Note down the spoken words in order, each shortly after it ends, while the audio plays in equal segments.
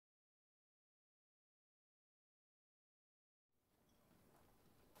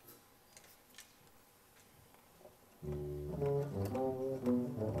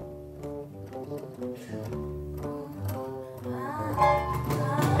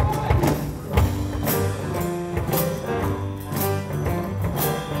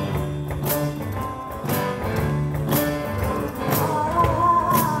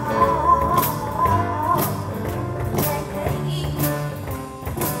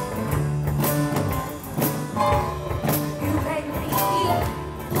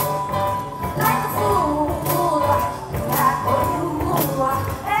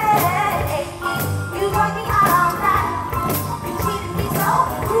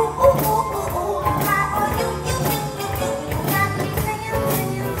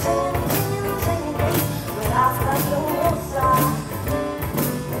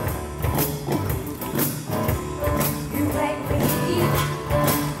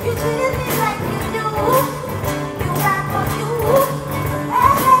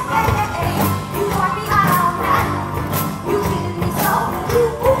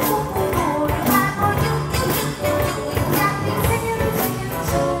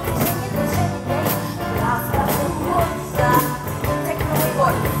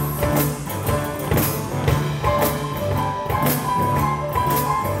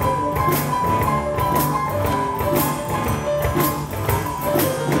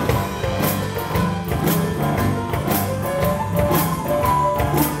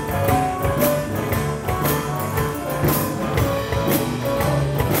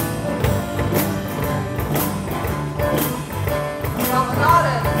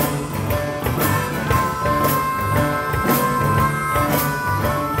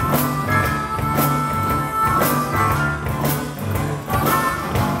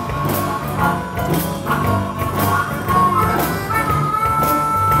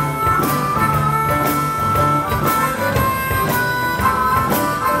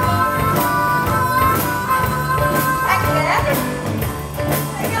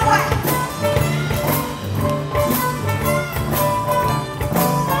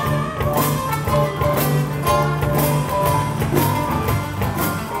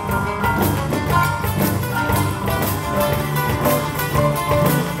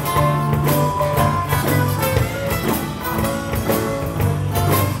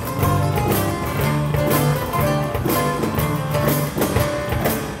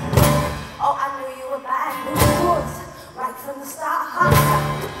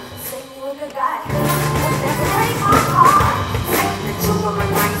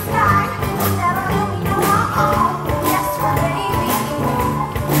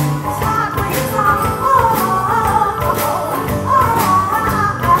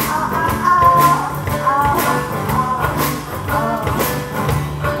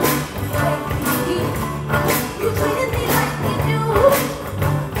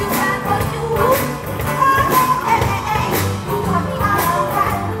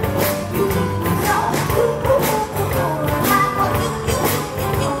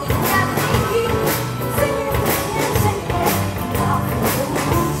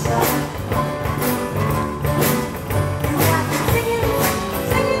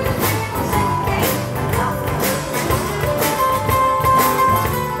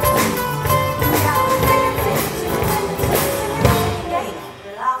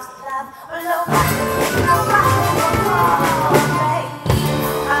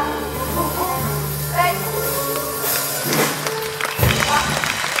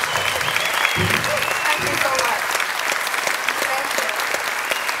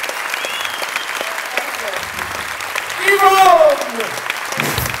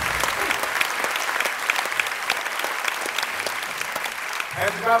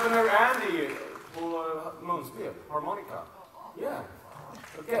Governor Andy på munspel, harmonica. Yeah,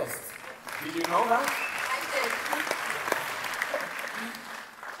 a guest. Did you know that? I did.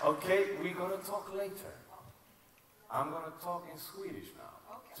 Okay, we're gonna talk later. I'm gonna talk in Swedish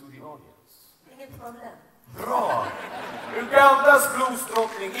now to the audience. Inget problem. Bra! Ugandas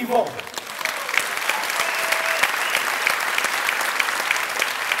bluesdrottning Yvonne.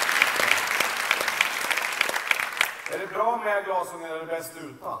 Är det bra med glasögon eller bäst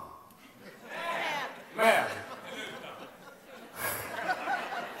utan? Med!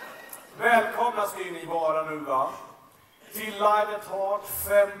 Välkomna ska ni vara nu va? Till Live at Heart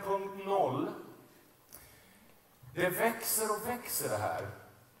 5.0. Det växer och växer det här.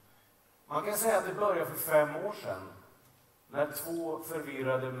 Man kan säga att det började för 5 år sedan. När 2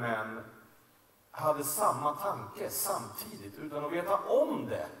 förvirrade män hade samma tanke samtidigt utan att veta om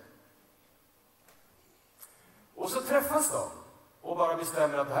det. Och så träffas de och bara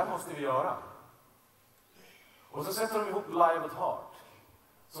bestämmer att det här måste vi göra. Och så sätter de ihop Live at Heart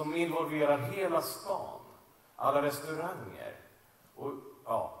som involverar hela stan, alla restauranger. Och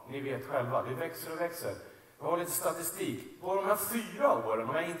ja, ni vet själva, det växer och växer. Jag har lite statistik. På de här 4 åren,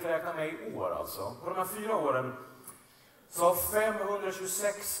 om jag inte räknar med i år alltså, på de här 4 åren så har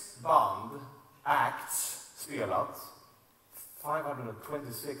 526 band, acts, spelat.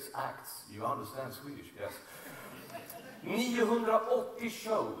 526 acts, you understand Swedish, yes. 980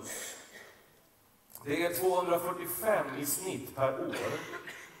 shows. Det är 245 i snitt per år.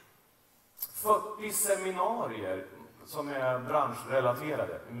 40 seminarier som är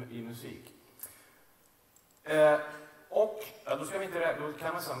branschrelaterade i musik. Och ja, då ska vi inte räkna,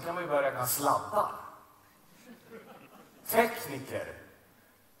 kan man ju börja räkna sladdar. Tekniker,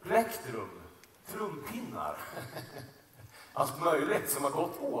 plektrum, trumpinnar. Allt möjligt som har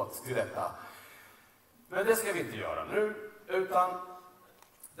gått åt till detta. Men det ska vi inte göra nu, utan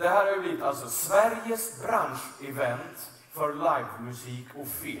det här har ju blivit alltså Sveriges branschevent för livemusik och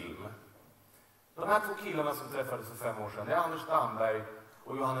film. De här 2 killarna som träffades för 5 år sedan, det är Anders Damberg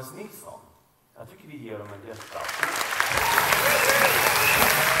och Johannes Nilsson. Jag tycker vi ger dem en jätteapplåd.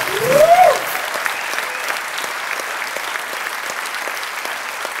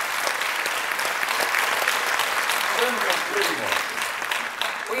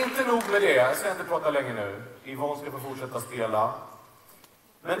 Och inte nog med det, jag ska inte prata länge nu. Yvonne ska få fortsätta spela.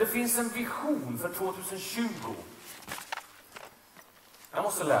 Men det finns en vision för 2020. Jag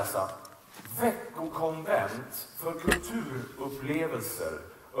måste läsa. Veckokonvent för kulturupplevelser.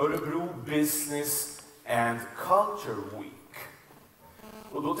 Örebro Business and Culture Week.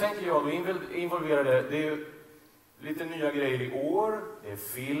 Och då tänker jag, då involverar det är lite nya grejer i år. Det är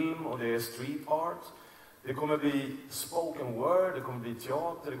film och det är street art. Det kommer bli spoken word, det kommer bli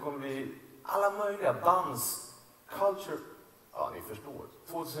teater, det kommer bli alla möjliga dans, culture. Ja, ni förstår.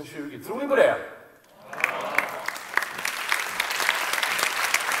 2020. Tror ni på det?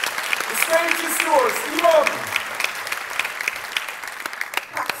 The stage is yours, Yvonne!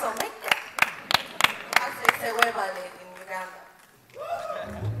 Tack så mycket. Alltså, se vad jag in Uganda.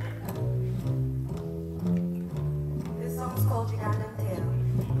 This song's called Ugandan Tale.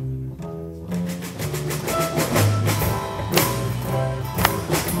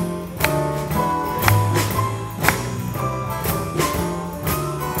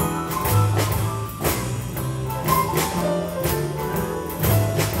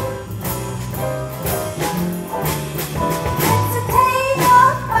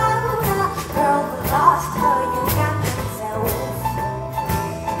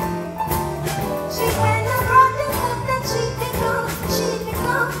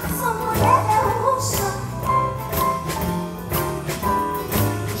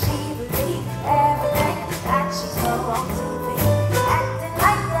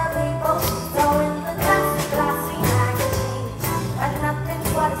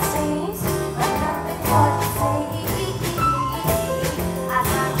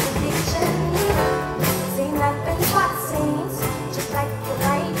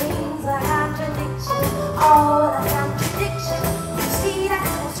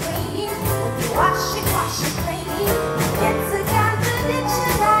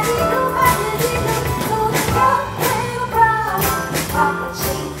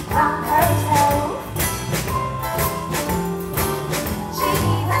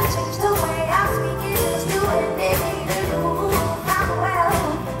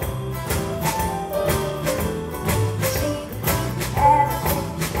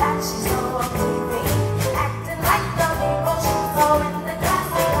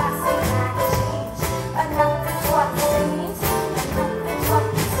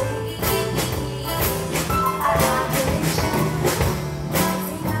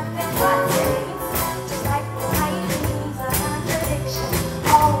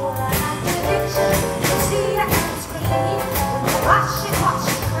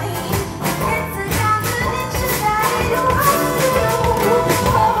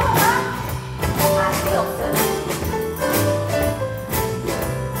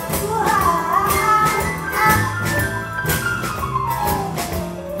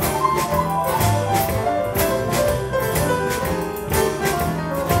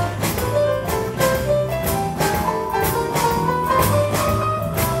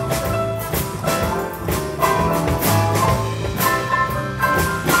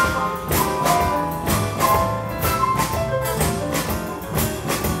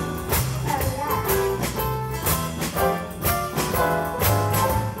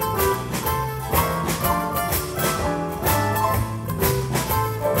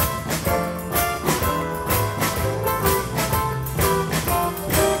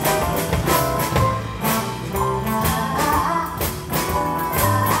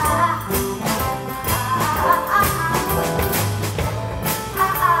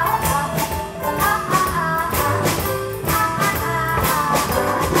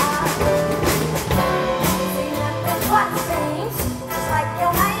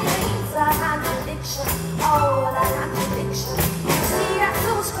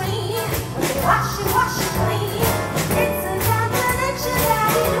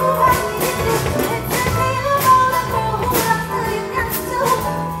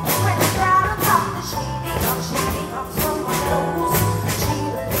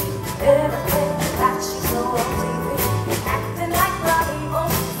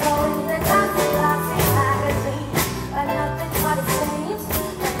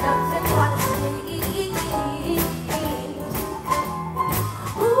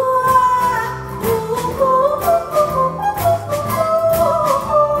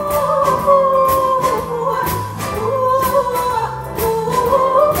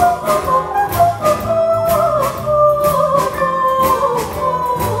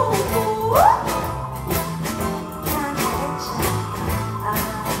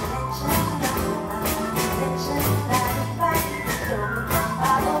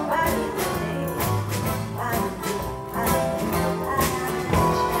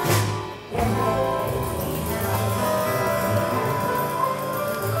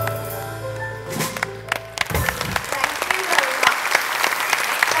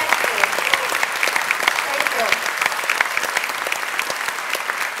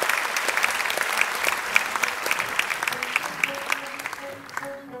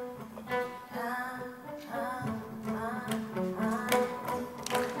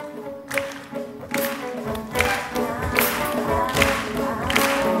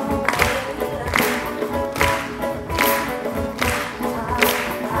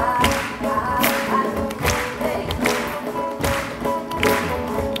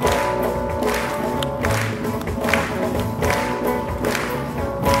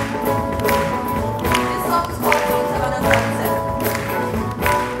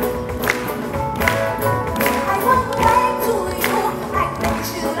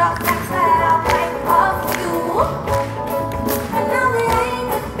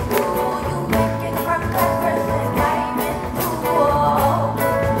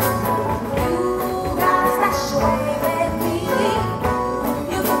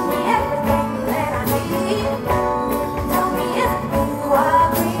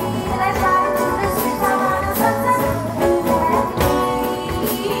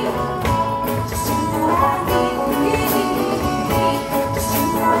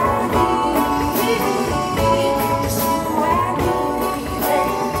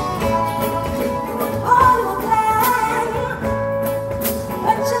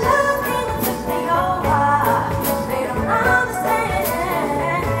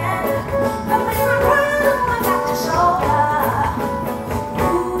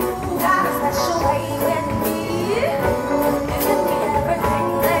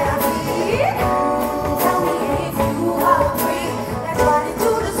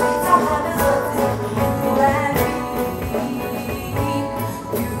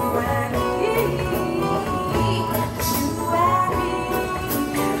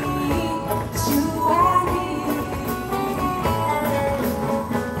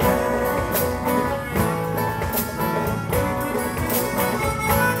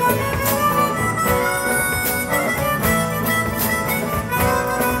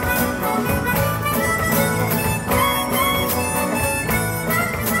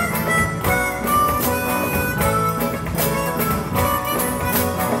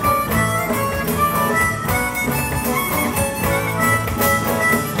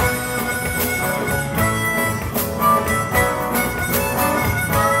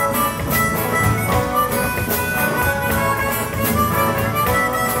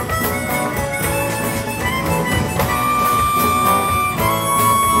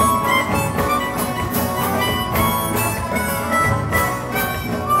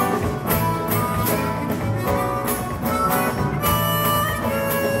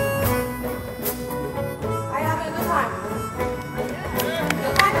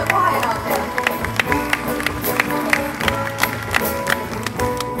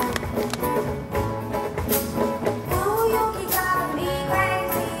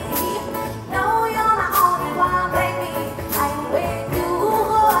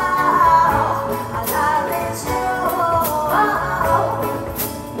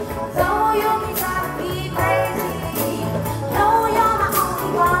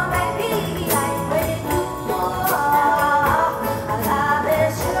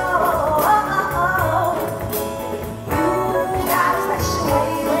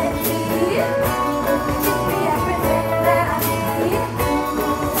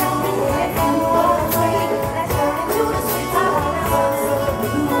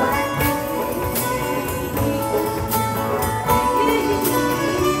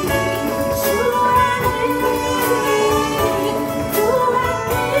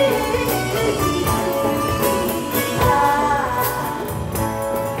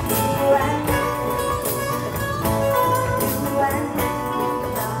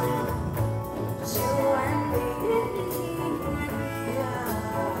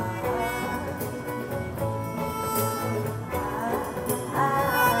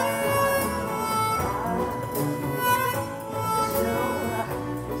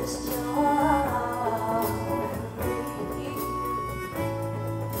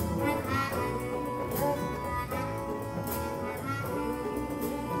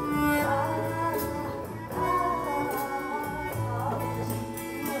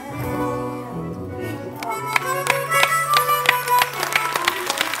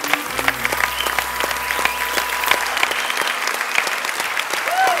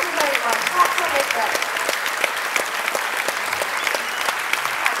 så mycket.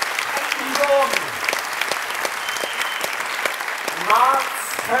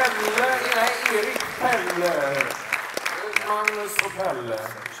 Mats Pelle, nej, Erik Pelle, Magnus och Pelle.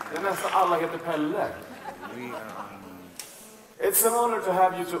 Det är nästan alla heter Pelle. It's an honor to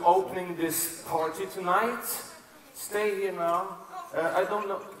have you to opening this party tonight. Stay here now. I don't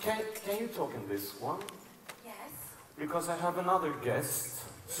know, can you talk in this one? Yes. Because I have another guest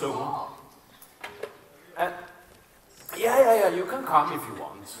soon. Yeah, you can come if you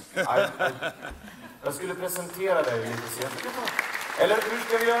want. Jag skulle presentera dig lite senare. Eller hur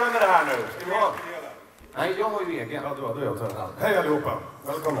ska vi göra med det här nu? Ska vi ha? Nej, jag har ju egen. Ja, då jag tar den här. Hej allihopa,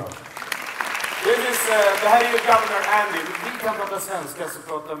 välkomna. Det här är ju Governor Andy. Vi kan prata svenska så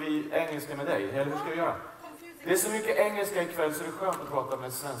pratar vi engelska med dig. Eller hur ska vi göra? Det är så mycket engelska ikväll så det är skönt att prata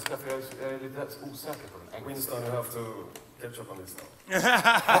med svenska för jag är lite osäker på den engelska. Winston, you have to catch up on this now.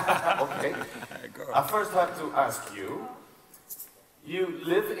 Okay. I first have to ask you. You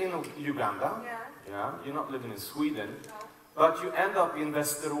live in Uganda. Yeah. You're not living in Sweden. No. But you end up in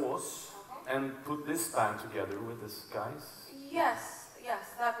Västerås and put this band together with these guys. Yes,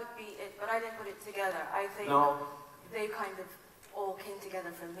 that would be it. But I didn't put it together. I think they kind of all came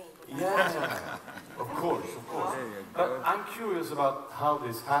together for me. Yeah. Of course. But I'm curious about how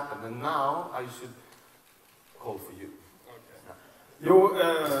this happened, and now I should call for you. Jo,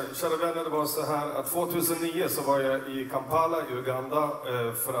 kära vänner, det var så här att 2009 så var jag i Kampala i Uganda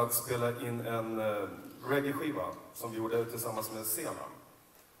för att spela in en reggae-skiva som vi gjorde tillsammans med Sena.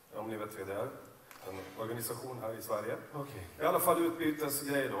 Om ni vet vad det är. En organisation här i Sverige. Okay. I alla fall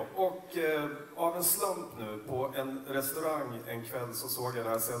utbytesgrej då. Och av en slump nu på en restaurang en kväll så såg jag det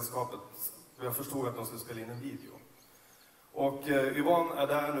här sällskapet. Jag förstod att de skulle spela in en video. Och Yvonne är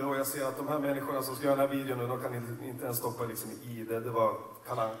där nu och jag ser att de här människorna som ska göra den här videon nu, de kan inte ens stoppa liksom i det. Det var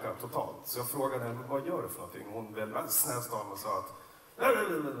kalanka totalt. Så jag frågade henne, vad gör du för någonting? Hon väldigt snällst av mig och sa att...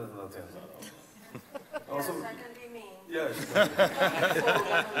 Yes, I can be mean. Yes.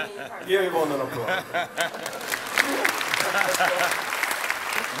 Ge Yvonne en applåd.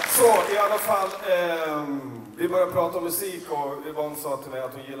 Så i alla fall, vi började prata om musik och Yvonne sa till mig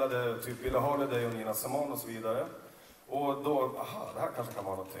att hon gillade typ Billie Holiday och Nina Simone och så vidare. Och då, det här kanske kan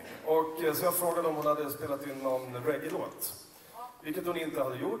vara någonting. Och så jag frågade om hon hade spelat in någon reggae-låt. Vilket hon inte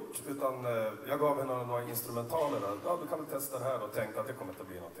hade gjort, utan jag gav henne några instrumentaler. Ja, då kan vi testa det här och tänkte att det kommer inte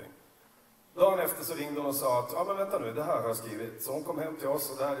bli någonting. Dagen efter så ringde hon och sa att, ja men vänta nu, det här har jag skrivit. Så hon kom hem till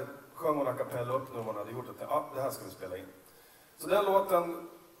oss och där sjöng hon a cappella upp nu hon hade gjort det. Ja, det här ska vi spela in. Så den låten,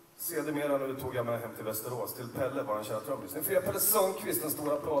 sedermera nu tog jag med hem till Västerås, till Pelle, vår kära trummis. Nu får jag Pelle Sundqvist en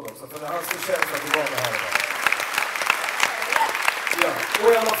stor applåd också, för det här så känns att vi var med här idag. Ja,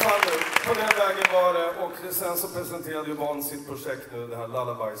 och i alla fall nu, på den vägen var det, och sen så presenterade Yvonne sitt projekt nu, det här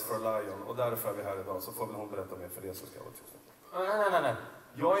Lullabies for Lion, och därför är vi här idag, så får väl hon berätta mer för det så ska jag vara tyst. Nej.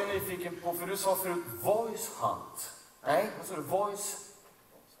 Jag är nyfiken på, för du sa förut voice hunt. Nej, vad sa du? Voice?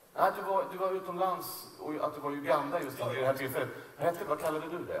 Nej, du var utomlands och att du var i Uganda just i det här tillfället. Vad kallade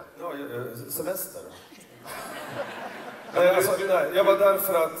du det? Ja, semester. Nej, jag var där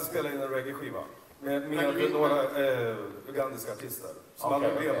för att spela in en reggae-skiva. Med några ugandiska artister. Som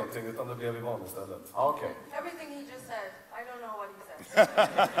aldrig blev någonting, utan det blev Yvonne istället. Okay. Everything he just said, I don't know what he said.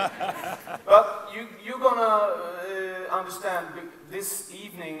 But you're gonna understand, this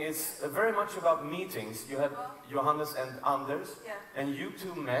evening is very much about meetings. You had Johannes and Anders, and you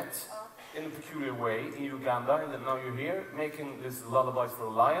two met in a peculiar way in Uganda, and now you're here making this Lullabies for a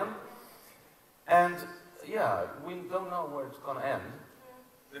Lion. And yeah, we don't know where it's gonna end.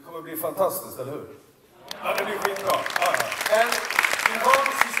 Det kommer bli fantastiskt, eller hur? Ja, det blir skitbra. And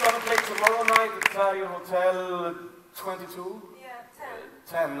Yvonne, she's gonna play tomorrow night at Clarion Hotel 22? Yeah,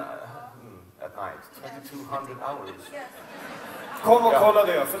 10 at night, 2200 hours. Yes. Kom och kolla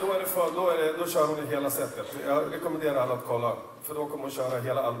det, för då kör hon hela sättet. Jag rekommenderar alla att kolla, för då kommer hon köra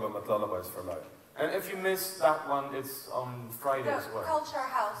hela albumet Lullabies for Life. And if you miss that one, it's on Friday as well. Culture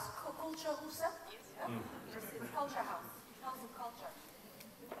House. Kulturhuset? Yeah. Culture House. House of Culture.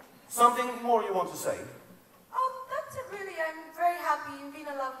 Something more you want to say? That's it really. I'm very happy. You've been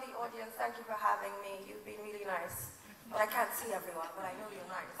a lovely audience. Thank you for having me. You've been really nice. But I can't see everyone, but I know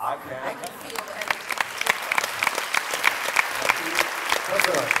you're nice. I can. I can feel the energy. Tack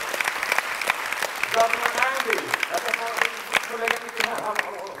så mycket. Governor Andy! Jag får lägga mycket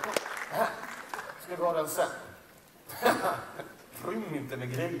här. Ska vi ha den sen? Rym inte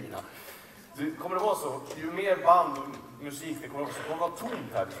med grejerna. Det kommer det vara så, ju mer band och musik det kommer vara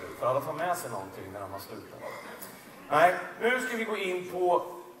tomt här till slut. För alla tar med sig någonting när de har slutat. Nej, nu ska vi gå in på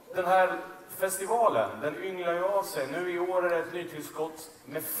den här festivalen. Den ynglar ju av sig. Nu i år är det ett nytillskott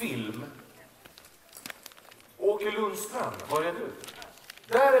med film. Åke Lundström, var är du?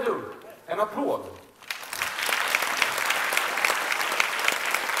 Där är du! En applåd!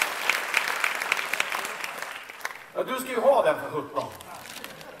 Ja, du ska ju ha den för 17.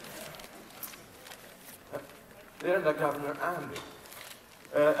 Det är den där Governor Andy.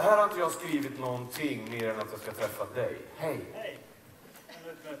 Här har inte jag skrivit någonting mer än att jag ska träffa dig. Hej! Hej!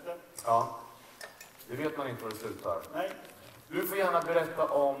 Ett möte? Ja, det vet man inte var det slutar. Nej. Du får gärna berätta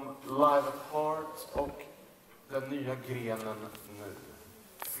om Live at Heart och den nya grenen nu,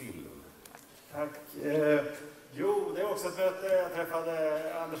 film. Tack. Jo, det är också ett möte. Jag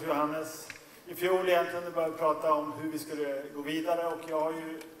träffade Anders och Johannes i fjol egentligen och började prata om hur vi skulle gå vidare. Och jag har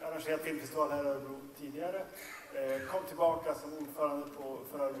ju arrangerat filmfestival här i Örebro tidigare. Kom tillbaka som ordförande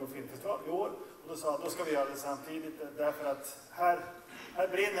för Örebro filmfestival i år. Och då sa jag, då ska vi göra det samtidigt. Därför att här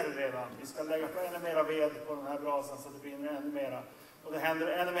brinner det redan. Vi ska lägga på ännu mera ved på den här brasan så att det brinner ännu mera. Och det händer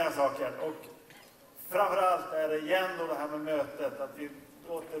ännu mera saker. Och framförallt är det igen då det här med mötet. Att vi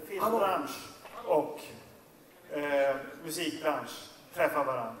låter filmbransch och musikbransch träffa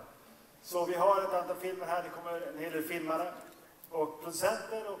varandra. Så vi har ett antal filmer här. Det kommer en hel del filmare och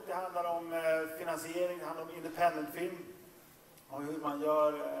producenter. Och det handlar om finansiering. Det handlar om independent-film. Och hur man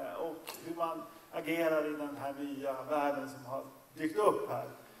gör och hur man agerar i den här nya världen som har dykt upp här.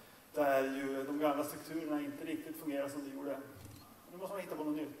 Där ju de gamla strukturerna inte riktigt fungerar som det gjorde. Nu måste man hitta på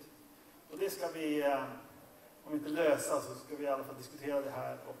något nytt. Och det ska vi, om inte lösa, så ska vi i alla fall diskutera det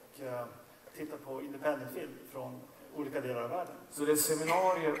här och titta på independentfilm från olika delar av världen. Så det är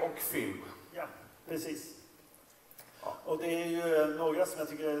seminarier och film? Ja, precis. Ja. Och det är ju några som jag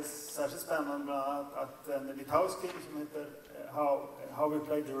tycker är särskilt spännande, bland annat att en litauisk film som heter How We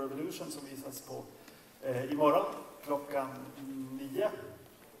Played the Revolution som visas på imorgon klockan 9,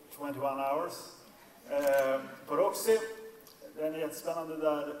 21 hours, på Roxy. Den är jättespännande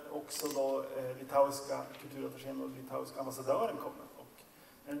där också då litauiska kulturattachén och litauiska ambassadören kommer. Och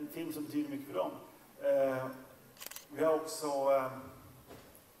en film som betyder mycket för dem. Vi har också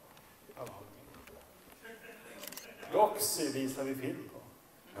Roxy visar vi film på.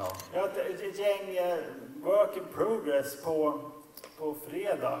 Ja. Vi har ett gäng work in progress på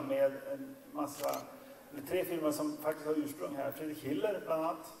fredag med en massa, 3 filmer som faktiskt har ursprung här. Fredrik Hiller bland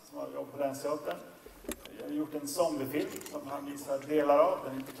annat, som har jobbat på Länsteatern. Jag har gjort en zombiefilm som han visar delar av,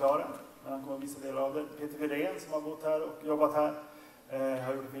 den är inte klar än, men han kommer att visa delar av det. Peter Wirén som har bott här och jobbat här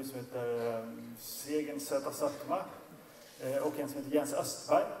har gjort en film som heter Segens söta sötma och en som heter Jens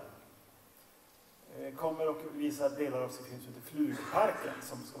Östberg. Kommer och visar delar av sin film som heter Flugparken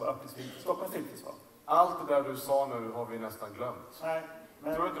som ska vara öppningsfilm för Stockholms filmfestival. Allt det där du sa nu har vi nästan glömt. Nej.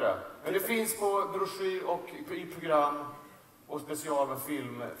 Men tror du inte det? Men det finns på broschyr och i program och special med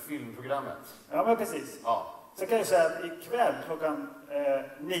filmprogrammet. Ja, men precis. Ja. Så kan jag säga att ikväll klockan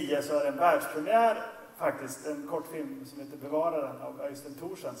 9 så är det en världspremiär faktiskt. En kortfilm som heter Bevararen av Öystein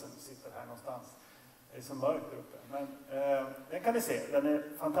Thorsen som sitter här någonstans. Det är så mörkt där uppe. Men den kan ni se, den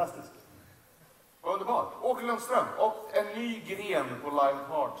är fantastisk. Underbart. Åke Lundström och en ny gren på Live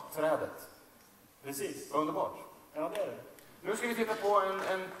Heart-trädet. Precis. Underbart. Ja, det är det. Nu ska vi titta på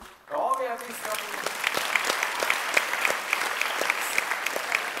en... Ja, vi har visat...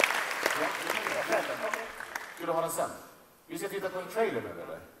 Ska du ha den sen? Vi ska titta på en trailer nu,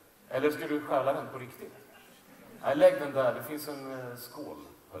 eller? Eller ska du stjäla den på riktigt? Nej, lägg den där. Det finns en skål,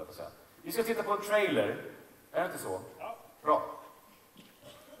 höll jag på att säga. Vi ska titta på en trailer. Är det inte så? Ja. Bra.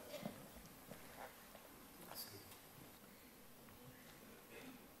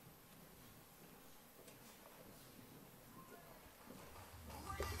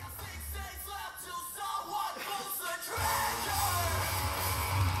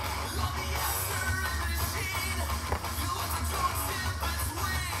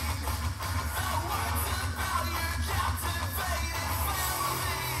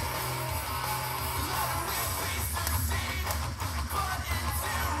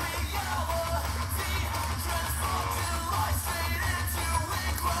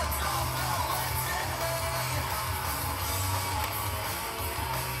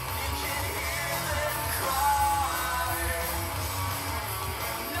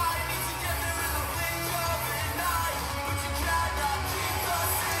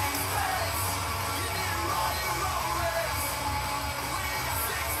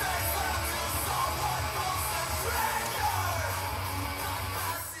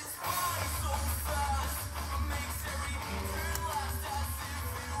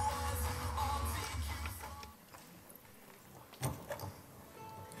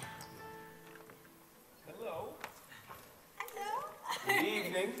 Good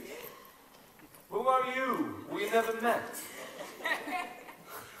evening. Who are you? We never met.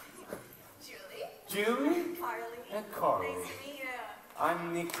 Julie. Julie Carly. and Carly. Nice to meet you.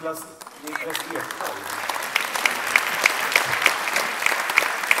 I'm Niklas Ekholm.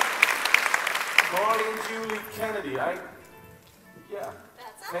 Carly and Julie Kennedy. Yeah.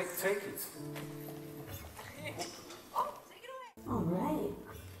 That's Take it. Oh, take it away. All right.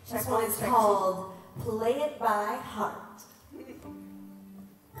 This one is called Play It by Heart.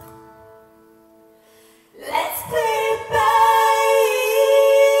 Let's play it by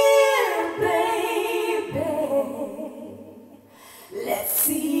ear, baby. Let's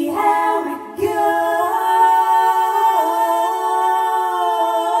see how it goes.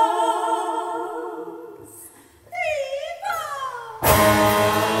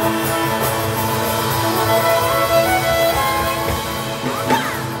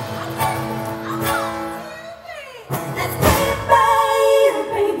 Let's play it by ear,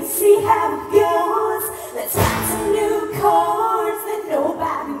 baby. See how it goes. Let's find some new chords that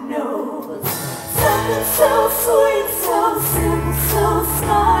nobody knows. Something so sweet, so simple, so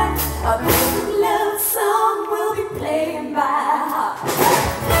smart. A perfect love song we'll be playing by heart.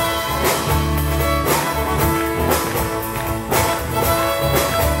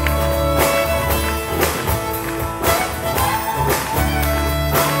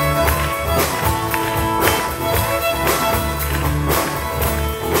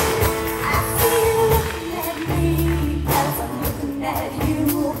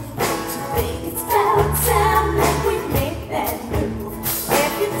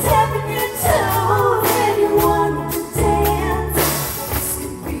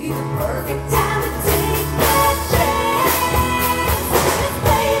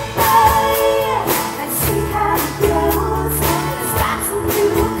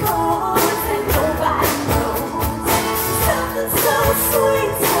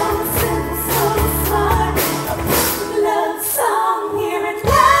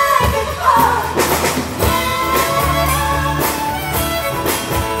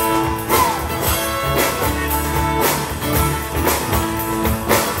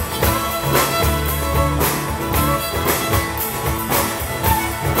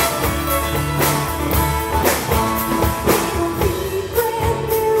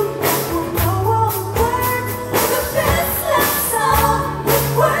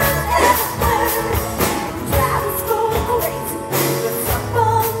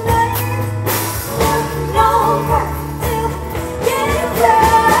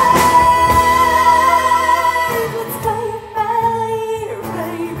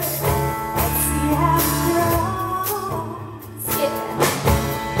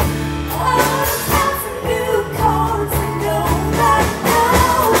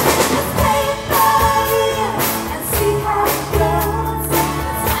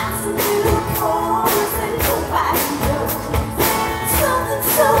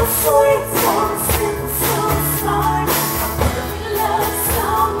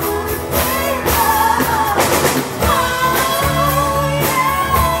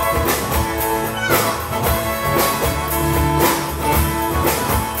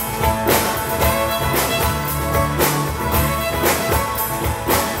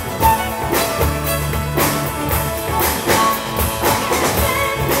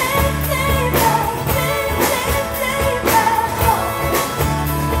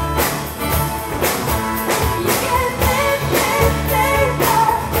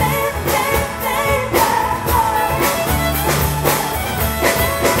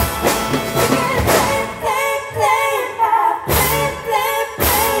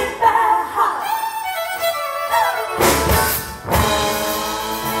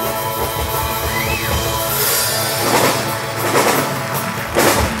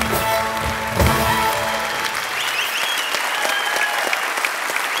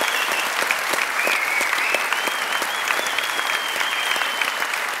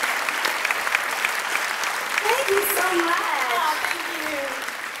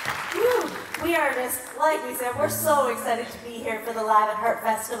 Like we said, we're so excited to be here for the Live at Heart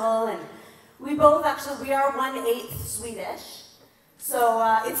Festival, and we both actually, we are 1/8 Swedish. So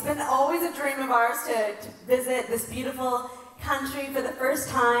it's been always a dream of ours to visit this beautiful country for the first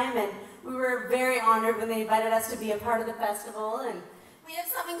time, and we were very honored when they invited us to be a part of the festival. And we have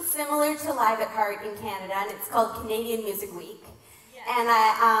something similar to Live at Heart in Canada, and it's called Canadian Music Week. Yes.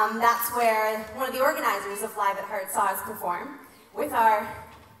 And that's where one of the organizers of Live at Heart saw us perform with our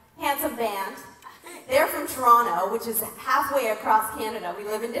handsome band. They're from Toronto, which is halfway across Canada. We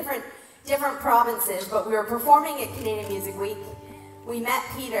live in different provinces, but we were performing at Canadian Music Week. We met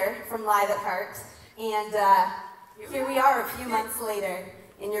Peter from Live at Heart, and here we are a few months later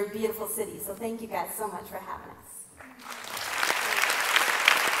in your beautiful city. So thank you guys so much for having us.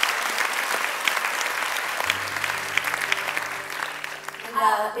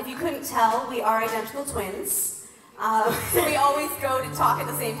 if you couldn't tell, we are identical twins. So we always go to talk at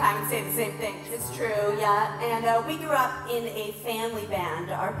the same time and say the same thing. It's true, yeah. And we grew up in a family band.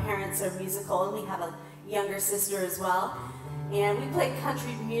 Our parents are musical, and we have a younger sister as well. And we played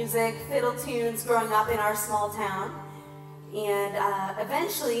country music, fiddle tunes growing up in our small town. And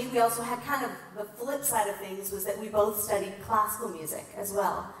eventually, we also had kind of the flip side of things was that we both studied classical music as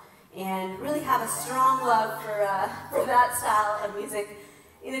well. And really have a strong love for that style of music,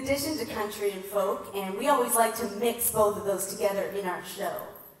 in addition to country and folk. And we always like to mix both of those together in our show.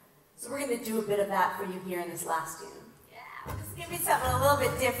 So we're going to do a bit of that for you here in this last tune. Yeah, this is going to be something a little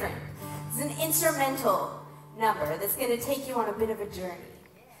bit different. It's an instrumental number that's going to take you on a bit of a journey.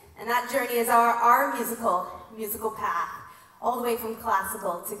 And that journey is our musical path, all the way from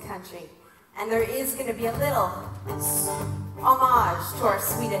classical to country. And there is going to be a little homage to our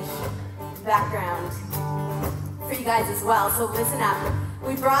Swedish background for you guys as well, so listen up.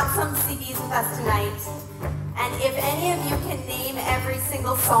 We brought some CDs with us tonight, and if any of you can name every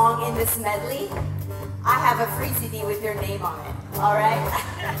single song in this medley, I have a free CD with your name on it, all right?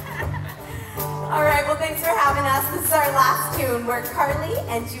 All right, well, thanks for having us. This is our last tune. We're Carly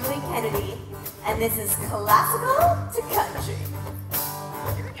and Julie Kennedy, and this is Classical to Country.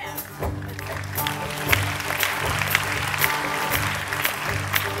 Here we go.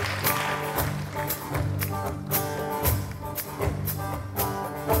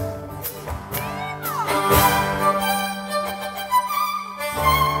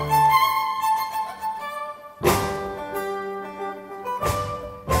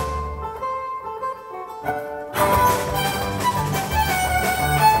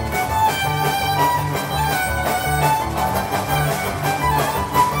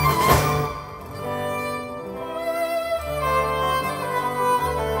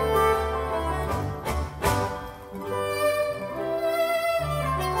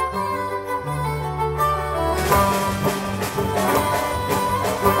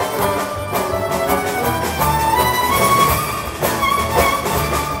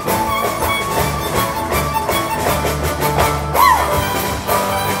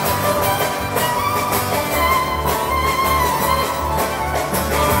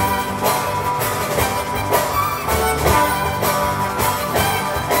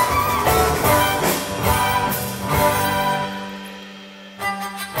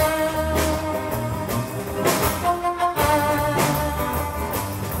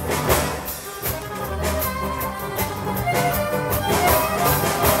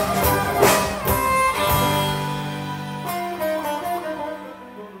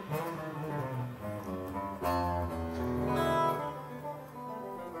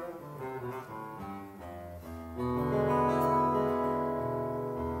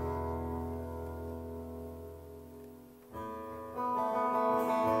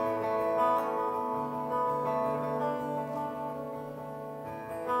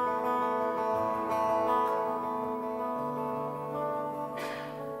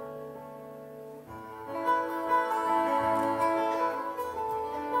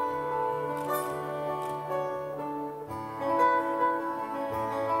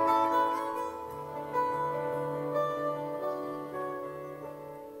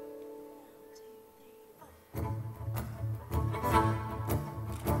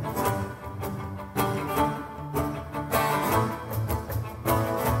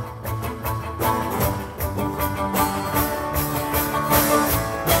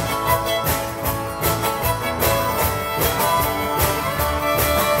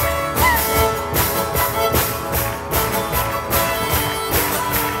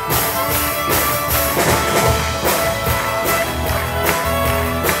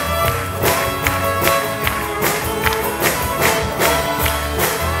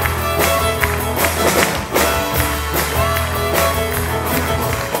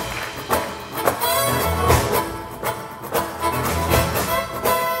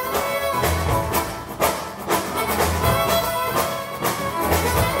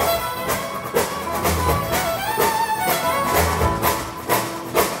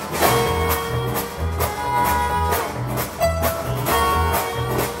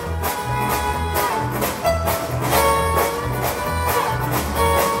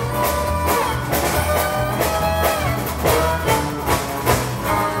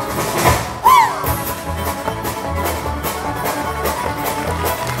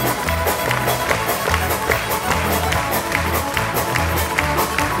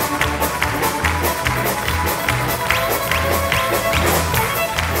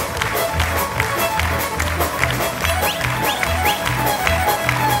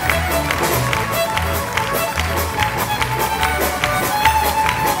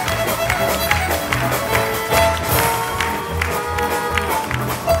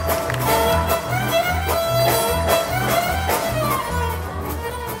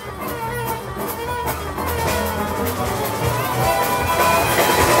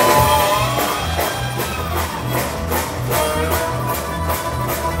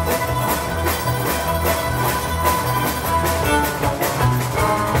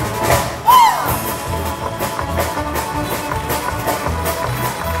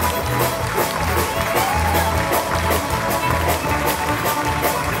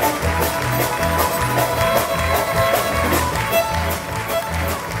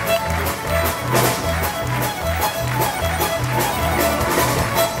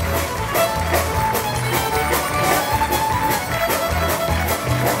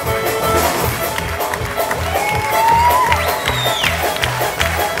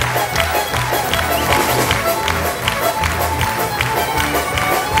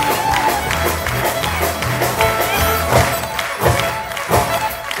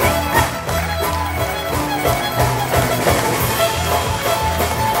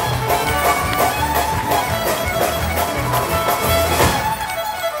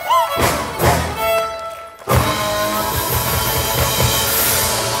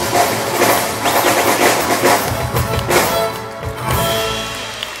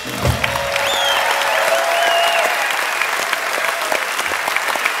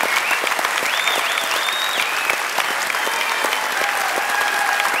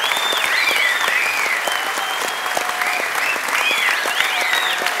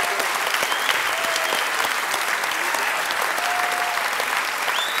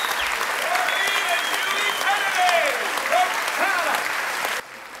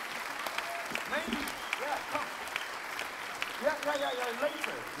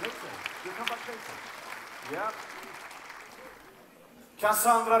 later. You come back later. Yeah.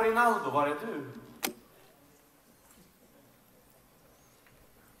 Cassandra Rinaldo, var är du?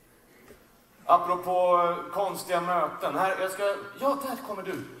 Apropå konstiga möten. Här, ja, där kommer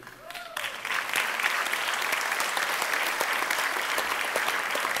du.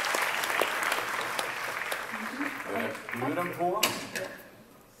 Nu är den på.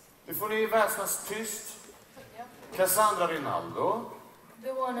 Nu får ni väsnas tyst. Cassandra Rinaldo.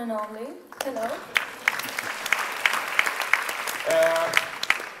 The one and only. Hello.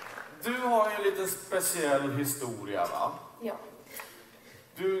 Du har ju en lite speciell historia, va? Ja,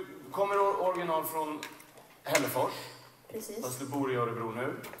 Du kommer original från Hällefors. precis. Fast du bor i Örebro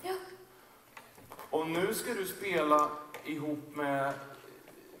nu. Ja. Och nu ska du spela ihop med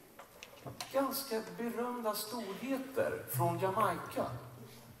ganska berömda storheter från Jamaica.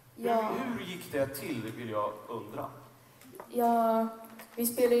 Ja. Hur gick det till, vill jag undra. Ja, vi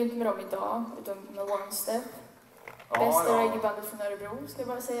spelar ju inte med dem idag, utan med One Step. Ja, Bästa ja. reggaebandet från Örebro, ska jag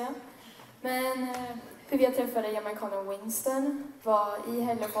bara säga. Men hur jag träffade jamaikanen Winston var i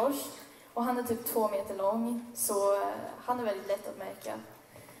Hällefors. Och han är typ 2 meter lång, så han är väldigt lätt att märka.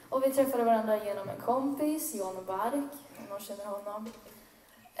 Och vi träffade varandra genom en kompis, Johan Bark, om någon känner honom.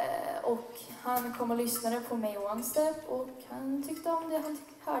 Och han kom och lyssnade på mig One Step och han tyckte om det han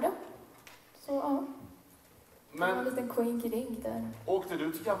hörde. Så ja, det var en Men liten quinky-dink där. åkte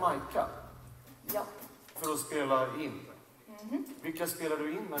du till Jamaica Ja. för att spela in? Mhm. Vilka spelar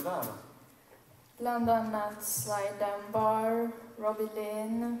du in med där? Bland annat Sly Dunbar, Robbie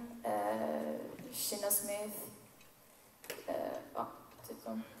Lynn, Shinna Smith. Ja, typ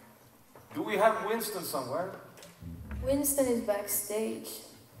de. Do we have Winston somewhere? Winston is backstage.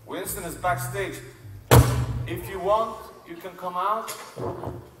 Winston is backstage. If you want, you can come out.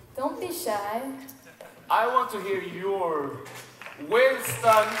 Don't be shy. I want to hear your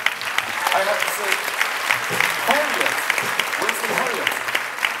Winston. I have to say, Harriet. Winston Harriet.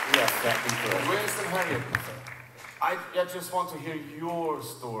 Yes, that is correct. Winston Harriet. I just want to hear your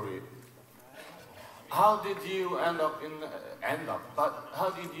story. How did you end up? But how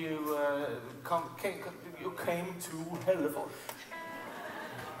did you you came to Hällefors?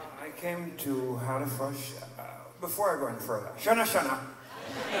 I came to Halifax before I go any further. Shana, shana.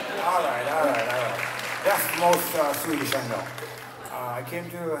 All right. That's the most Swedish I know. I came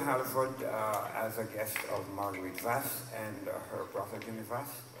to Halifax as a guest of Marguerite Vass and her brother Jimmy Vass.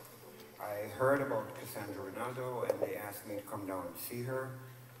 I heard about Cassandra Rinaldo and they asked me to come down and see her.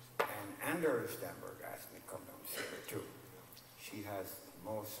 And Anders Stenberg asked me to come down and see her too. She has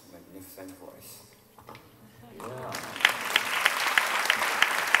the most magnificent voice. Yeah.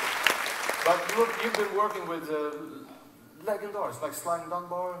 But look, you've been working with legendaries like Sly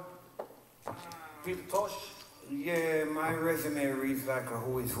Dunbar, Peter Tosh. Yeah, my resume reads like a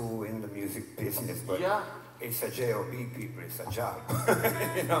who is who in the music business, but Yeah. it's a job, people, it's a job.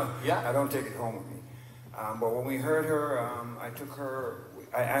 You know, Yeah. I don't take it home with me. But when we heard her,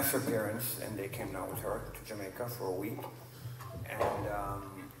 I asked her parents, and they came down with her to Jamaica for a week. And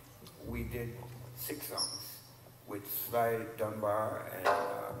we did 6 songs with Sly Dunbar and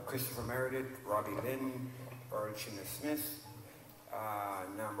Christopher Meredith, Robbie Lynn, Earl Chinna Smith,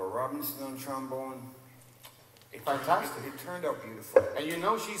 Namba Robinson on trombone. Fantastic. It turned out beautiful. And you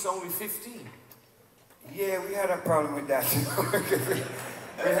know she's only 15. Yeah, we had a problem with that.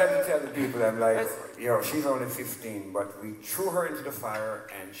 We had to tell the people, I'm like, she's only 15, but we threw her into the fire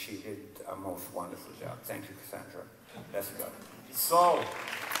and she did a most wonderful job. Thank you, Cassandra. Let's go. So,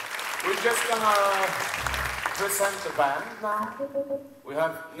 we're just gonna present the band now. We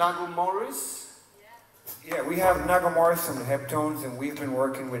have Naggo Morris. Yeah, we have Naggo Morris from the Heptones, and we've been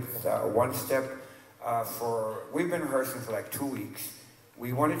working with One Step we've been rehearsing for like 2 weeks.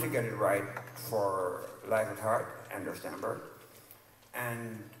 We wanted to get it right for Live at Heart, Anders Stenberg,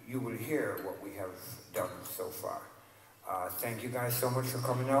 and you will hear what we have done so far. Thank you guys so much for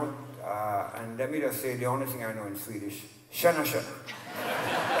coming out, and let me just say the only thing I know in Swedish, Shana Shana.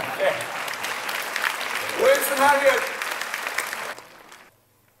 Winston Harriet!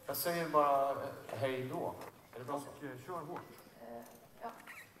 Jag säger bara hej då. Är det bra så? Kör hårt. Ja.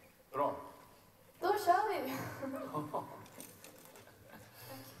 Bra. Då kör vi.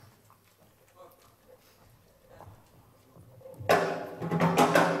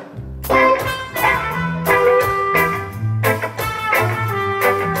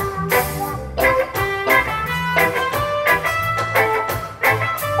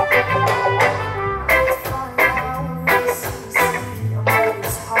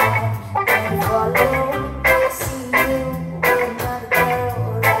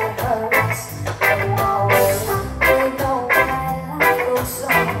 They know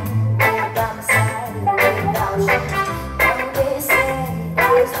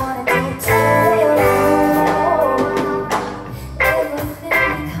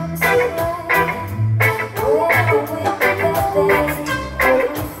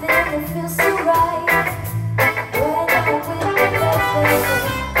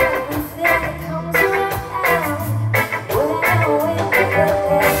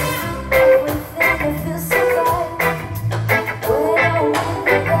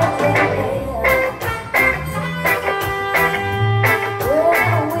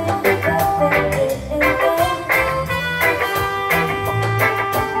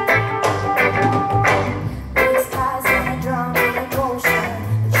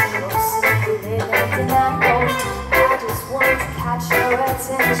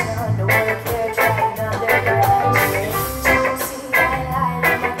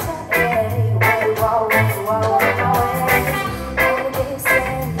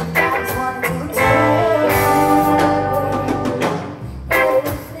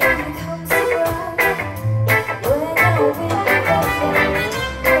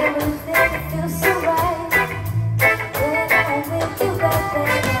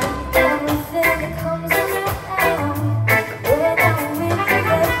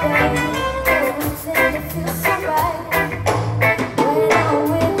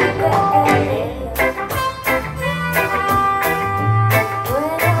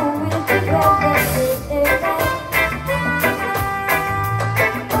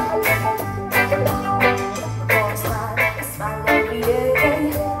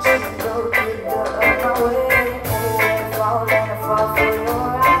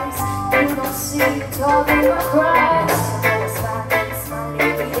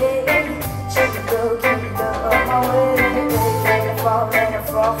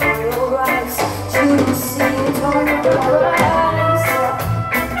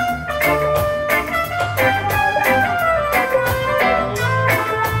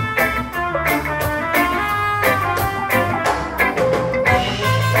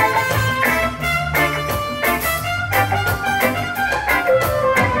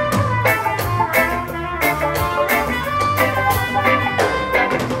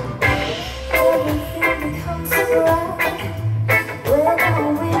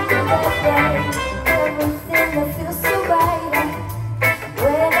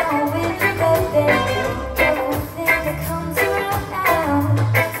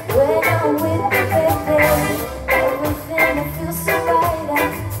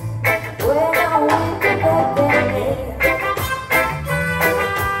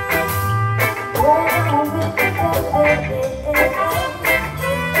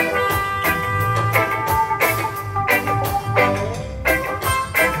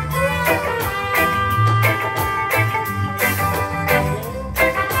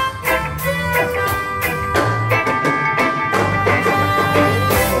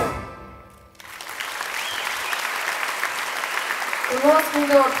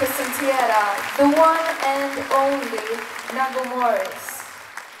presentera the one and only Naggo.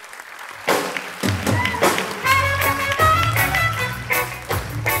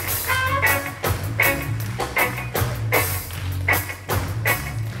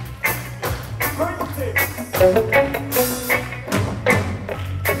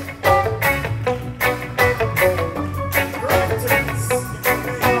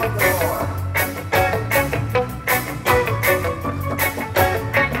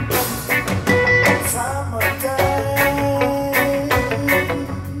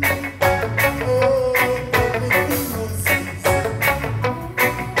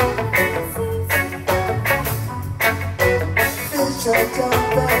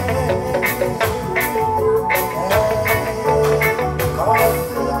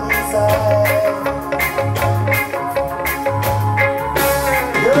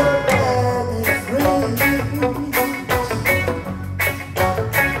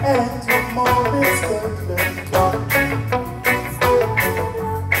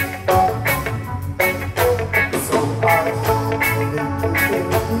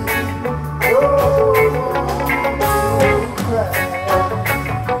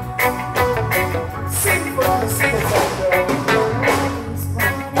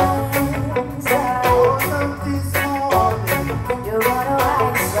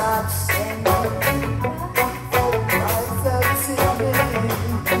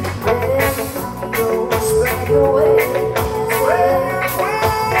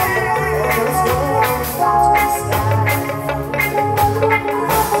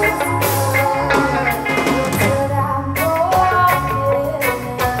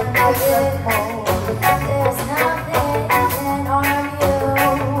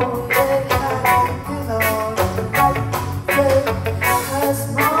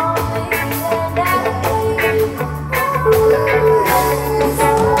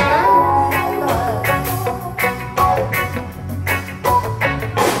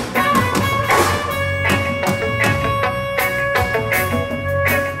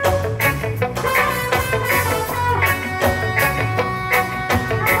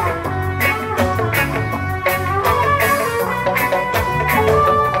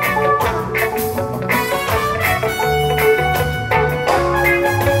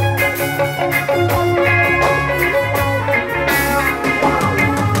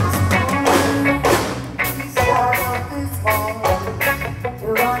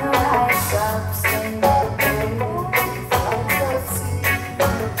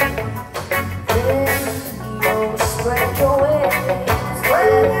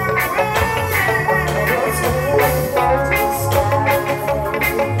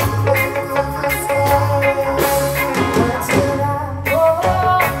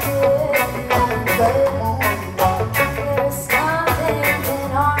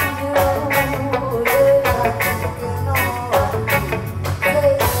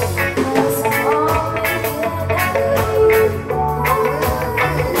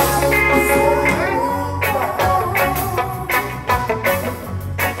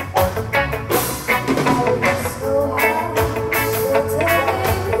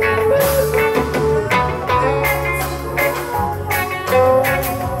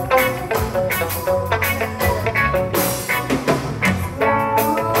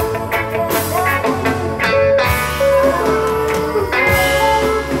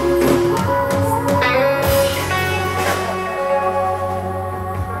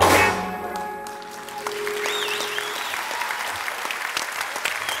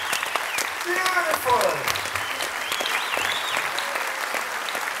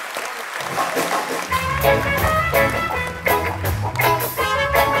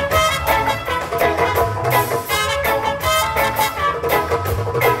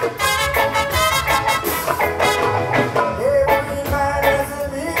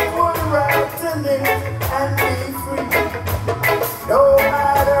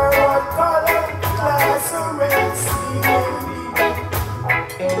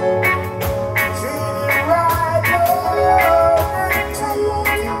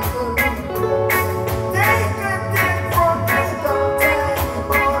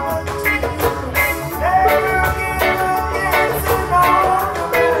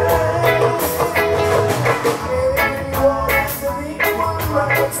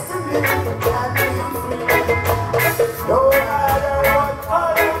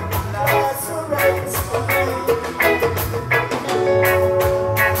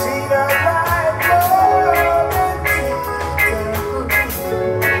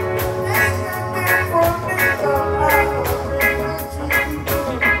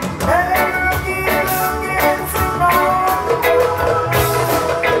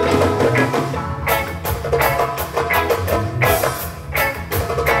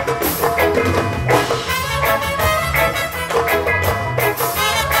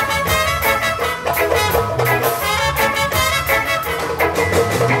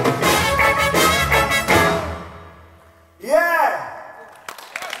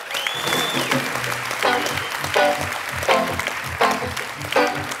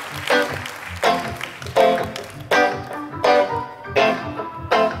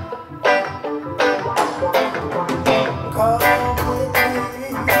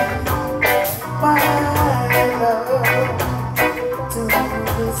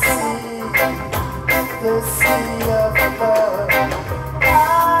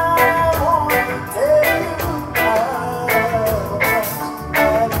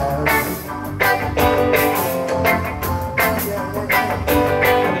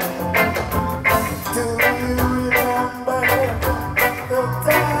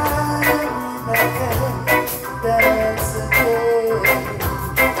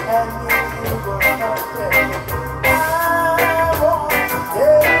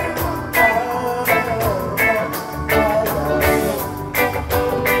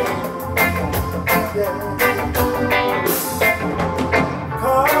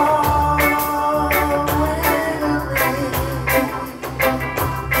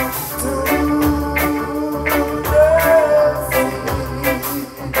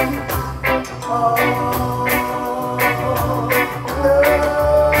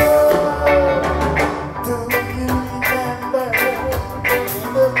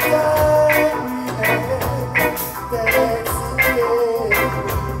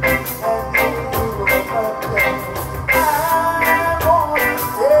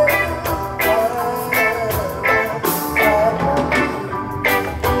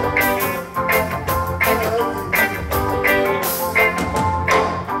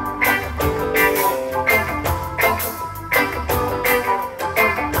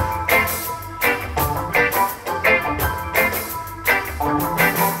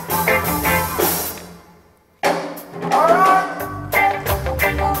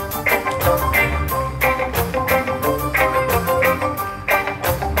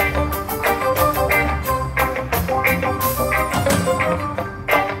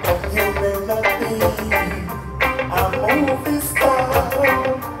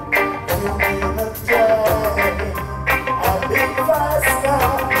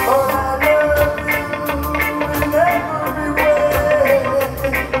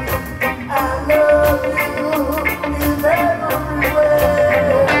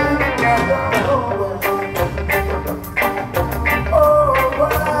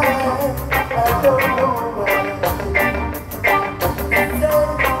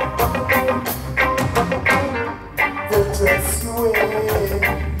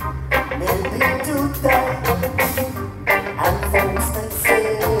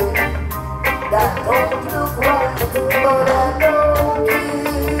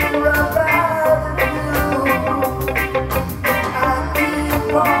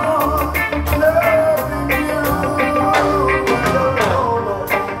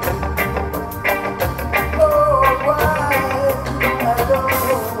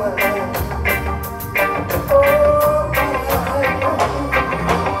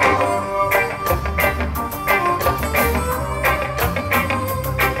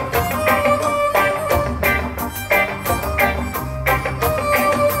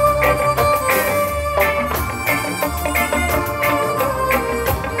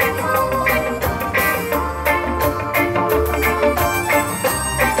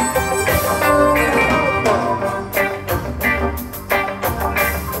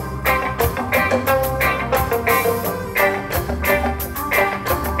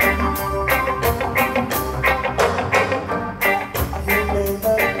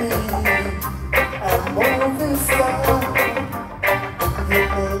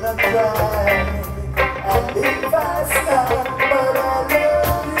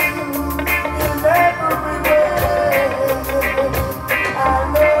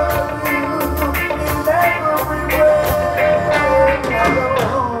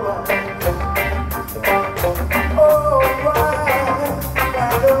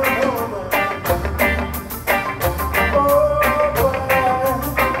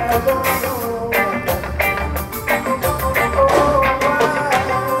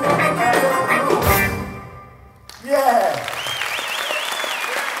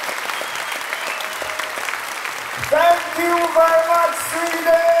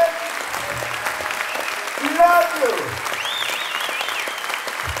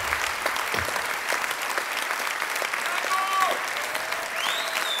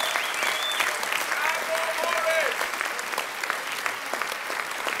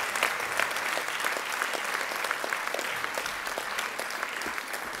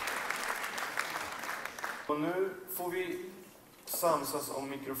 får vi samsas om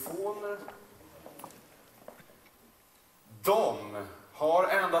mikrofoner. De har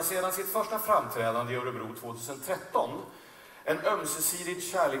ända sedan sitt första framträdande i Örebro 2013 en ömsesidigt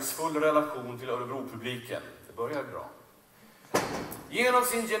kärleksfull relation till Örebro-publiken. Det börjar bra. Genom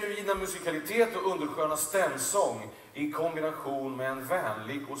sin genuina musikalitet och undersköna stämsång i kombination med en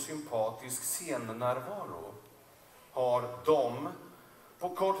vänlig och sympatisk scennärvaro har de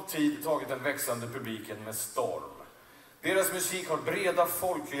på kort tid tagit den växande publiken med storm. Deras musik har breda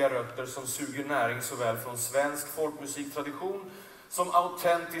folkliga rötter som suger näring såväl från svensk folkmusiktradition som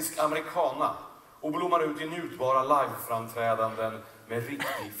autentisk americana och blommar ut i njutbara liveframträdanden med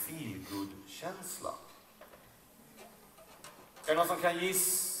riktig feelgood-känsla. Är det någon som kan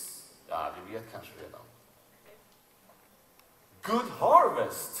gissa? Ja, vi vet kanske redan. Good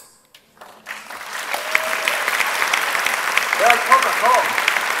Harvest! Välkomna, kom!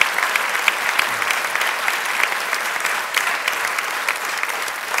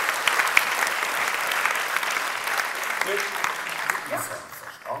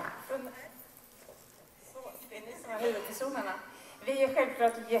 Huvudpersonerna. Vi är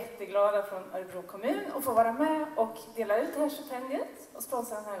självklart jätteglada från Örebro kommun att få vara med och dela ut det här stipendiet och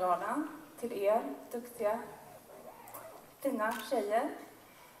sponsra den här galan till er duktiga, fina tjejer.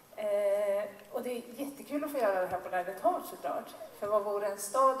 Och det är jättekul att få göra det här på Live at Heart såklart. För vad vore en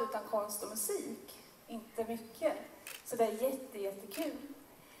stad utan konst och musik? Inte mycket. Så det är jättekul.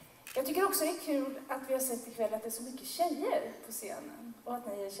 Jag tycker också det är kul att vi har sett ikväll att det är så mycket tjejer på scenen och att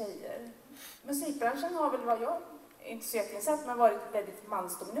ni är tjejer. Musikbranschen har väl, vad jag inte så jätteinsatt, men varit väldigt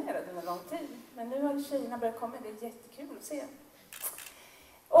mansdominerad under lång tid. Men nu har tjejerna börjat komma, det är jättekul att se.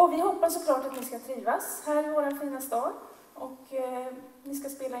 Och vi hoppas såklart att ni ska trivas här i vår fina stad. Och ni ska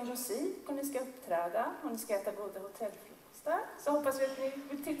spela in musik och ni ska uppträda och ni ska äta goda hotellfrukostar. Så hoppas vi att ni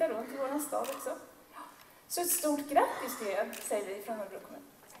vill titta runt i vår stad också. Så ett stort grattis till er, säger vi från Örebro kommun.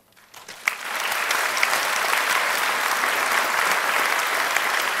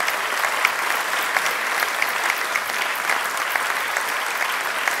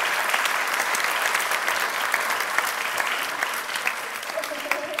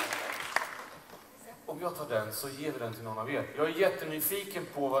 Jag tar den så ger vi den till någon av er. Jag är jättenyfiken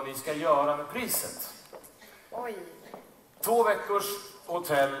på vad ni ska göra med priset. Oj. 2 veckors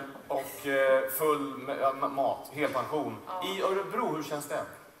hotell och full mat, helpension. Ja. I Örebro, hur känns det?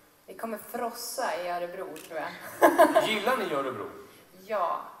 Vi kommer frossa i Örebro, tror jag. Gillar ni Örebro?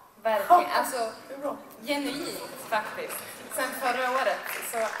 Ja, verkligen. Alltså, genuint faktiskt. Sen förra året.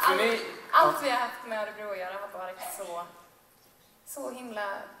 Så allt vi har haft med Örebro att göra har varit så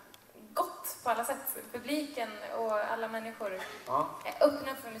himla gott på alla sätt. Publiken och alla människor är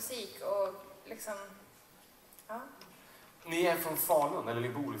öppna för musik och liksom, ja. Ni är från Falun, eller ni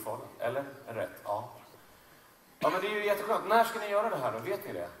bor i Falun, eller? Är rätt? Ja. Ja, men det är ju jätteskönt. När ska ni göra det här då? Vet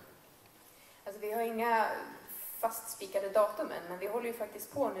ni det? Alltså vi har inga fastspikade datum än, men vi håller ju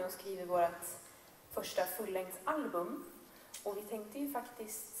faktiskt på nu och skriver vårt första fullängdsalbum. Och vi tänkte ju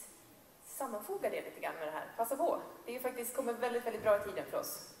faktiskt sammanfoga det lite grann med det här. Passa på. Det är ju faktiskt kommer väldigt, väldigt bra i tiden för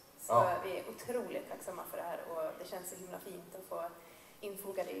oss. Så vi är otroligt tacksamma för det här och det känns så himla fint att få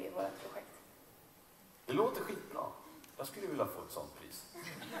infoga det i vårt projekt. Det låter skitbra. Jag skulle vilja få ett sånt pris.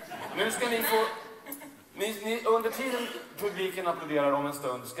 Nu ska ni få... under tiden publiken applåderar om en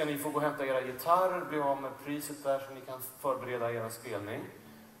stund ska ni få gå och hämta era gitarrer, bli av med priset där så ni kan förbereda er spelning.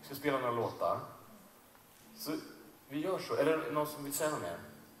 Vi ska spela några låtar. Så vi gör så. Eller är det någon som vill säga något mer?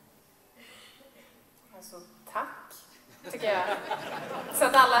 Alltså, tack, tycker jag. Så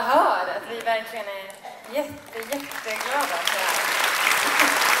att alla hör att vi verkligen är jätteglada för det här.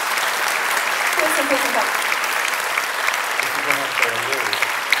 Tusen tack.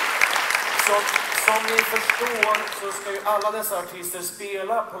 Som ni förstår så ska ju alla dessa artister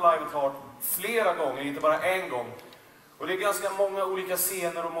spela på Live at Heart flera gånger, inte bara en gång. Och det är ganska många olika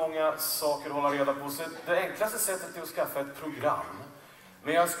scener och många saker att hålla reda på. Så det enklaste sättet är att skaffa ett program.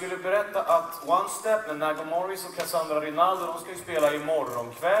 Men jag skulle berätta att One Step med Naggo och Cassandra Rinaldo, de ska ju spela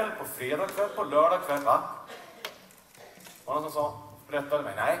imorgon kväll, på fredag kväll, på lördag kväll, va? Var någon som sa? Berättade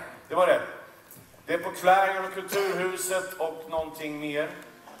mig? Nej, det var det. Det är på Clarion och Kulturhuset och någonting mer.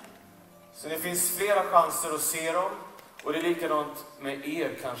 Så det finns flera chanser att se dem. Och det är likadant med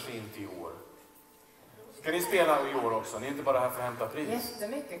er, kanske inte i år. Ska ni spela i år också? Ni är inte bara här för att hämta pris.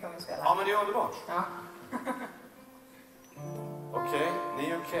 Jättemycket kommer vi spela. Ja, men det är underbart. Ja. Okej,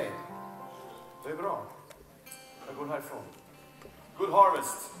 ni är okej. Det är bra. Jag går härifrån. Good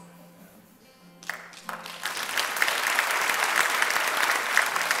Harvest.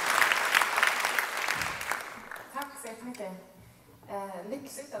 Tack så jättemycket.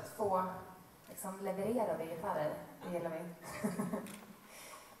 Lyxigt att få liksom levererade gitarrer. Det gillar vi.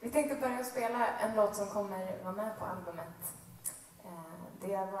 Vi tänkte börja spela en låt som kommer vara med på albumet.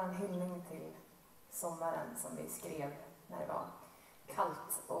 Det är vår hyllning till sommaren som vi skrev när det var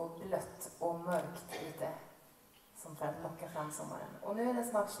kallt och blött och mörkt ute, som för att locka fram sommaren. Och nu är det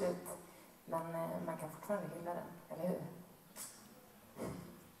snart slut, men man kan fortfarande hylla den, eller hur?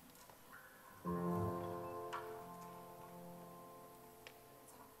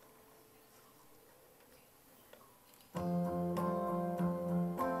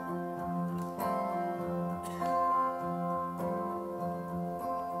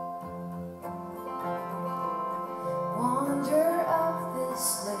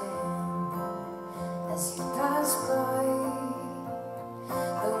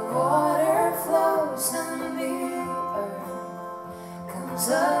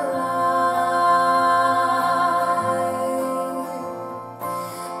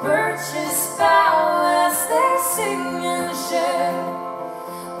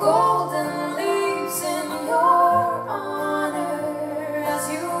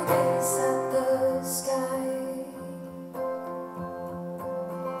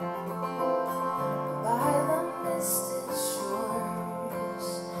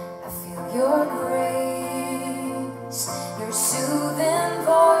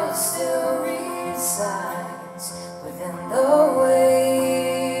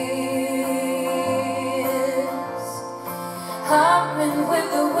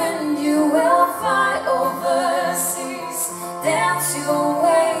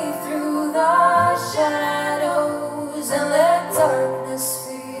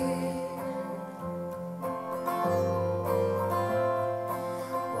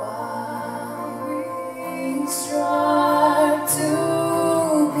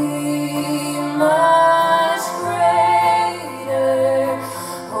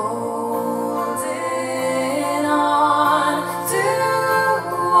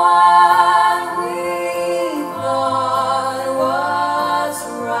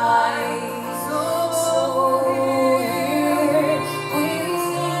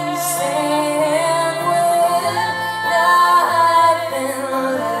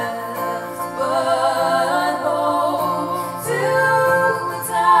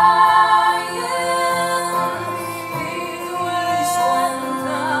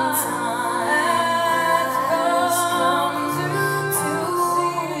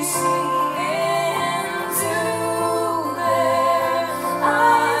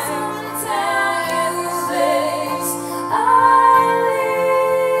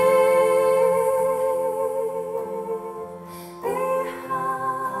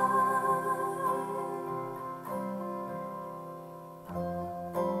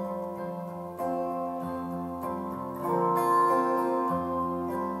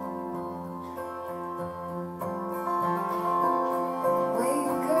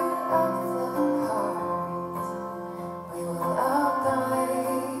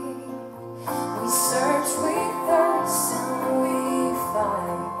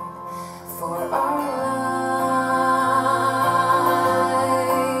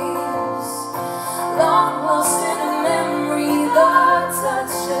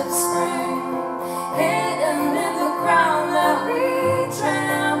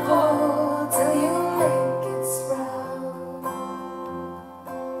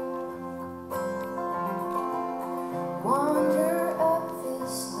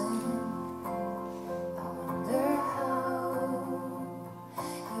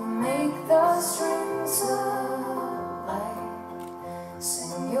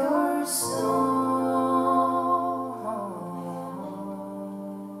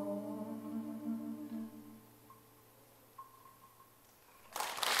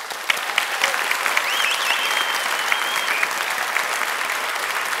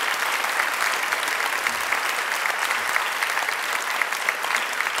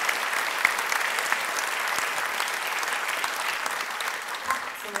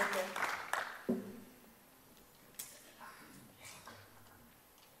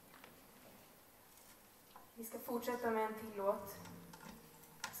 Vi ska fortsätta med en till låt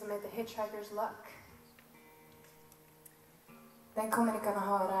som heter Hitchhiker's Luck. Den kommer ni kunna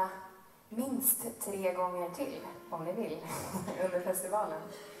höra minst 3 gånger till, om ni vill, under festivalen.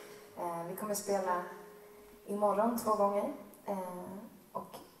 Vi kommer spela imorgon 2 gånger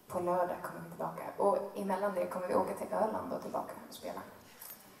och på lördag kommer vi tillbaka. Och emellan det kommer vi åka till Öland och tillbaka och spela.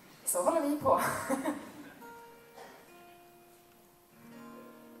 Så håller vi på.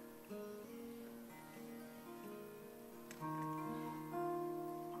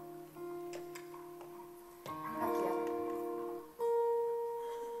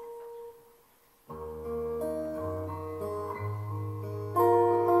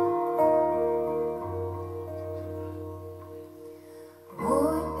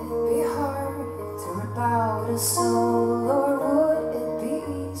 a soul, or would it be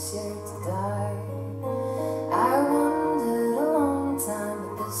easier to die? I wondered a long time,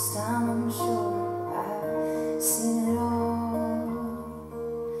 but this time I'm sure I've seen it all.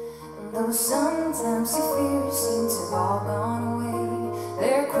 And though sometimes your fears seem to have all gone away,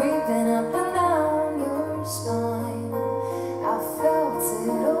 they're creeping up and down your spine. I felt it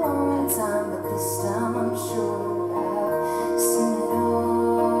a long time, but this time I'm sure I've seen it all.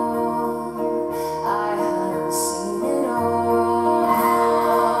 I have seen it all. I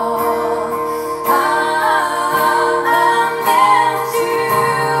met you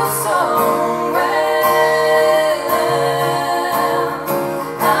so well. I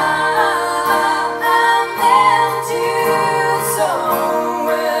met you so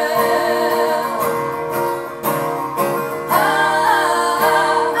well. I met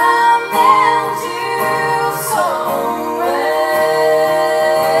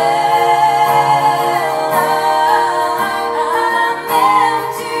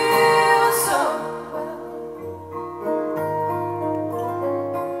you so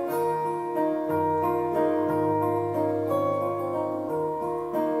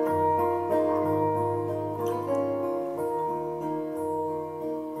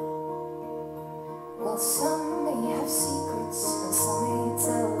well, some may have secrets, and some may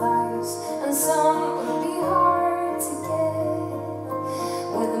tell lies, and some will be hard to get.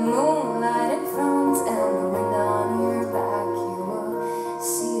 With the moonlight in front and the wind on your back, you will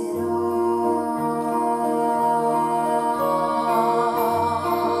see it all.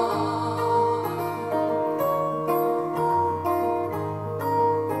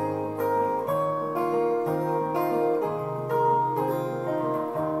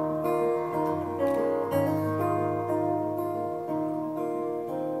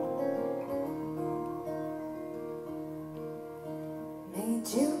 May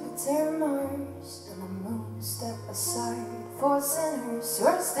Jupiter, Mars, and the moon step aside for sinners who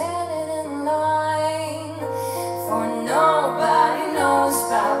are standing in line. For nobody knows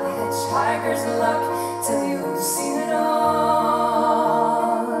about the hitchhiker's luck till you've seen it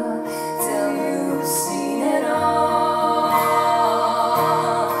all. Till you've seen it all.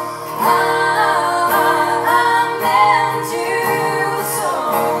 I met you so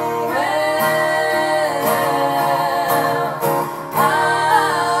well. I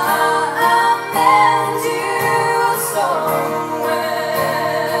met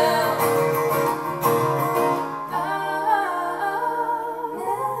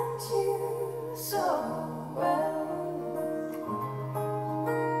you so well.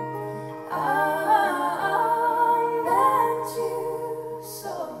 I met you so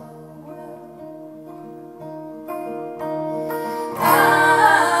well.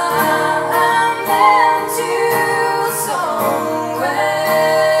 I met you so well.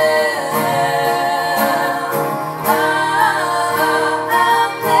 I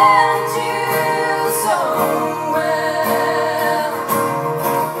met you so well. I met you so well.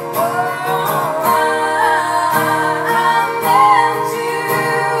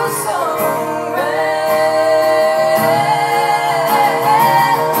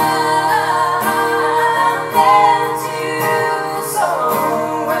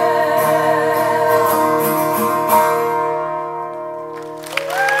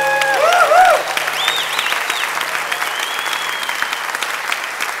 Oh, I met you so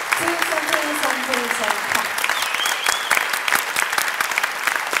Tusen tack.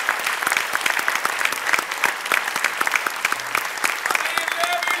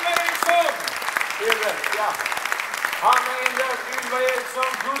 Hanna Enlöf, Ylva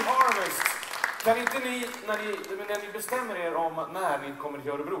Eriksson, Good Harvest. Kan inte ni, när ni bestämmer er om när ni kommer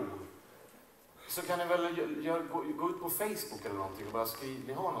till Örebro, så kan ni väl gå ut på Facebook eller någonting och bara skriva,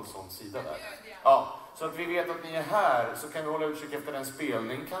 ni har någon sån sida där. Ja, så att vi vet att ni är här, så kan vi hålla utkik efter en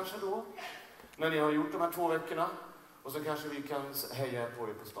spelning kanske då, när ni har gjort de här 2 veckorna. Och så kanske vi kan heja på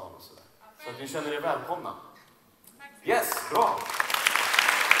er på stan och sådär. Så att ni känner er välkomna. Yes, bra!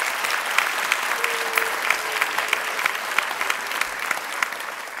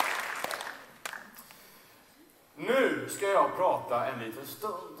 Nu ska jag prata en liten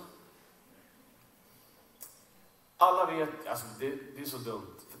stund. Alla vet, alltså det är så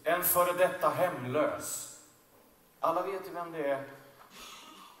dumt. En före detta hemlös. Alla vet ju vem det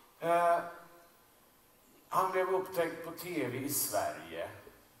är. Han blev upptäckt på tv i Sverige.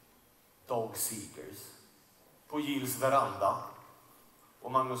 Dog Seekers. På Gills veranda.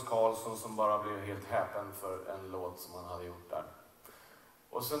 Och Magnus Carlsson som bara blev helt häpen för en låt som han hade gjort där.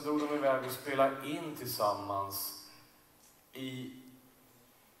 Och sen drog de iväg och spelade in tillsammans i...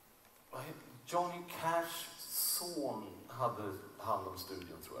 Vad heter Johnny Cashs son hade hand om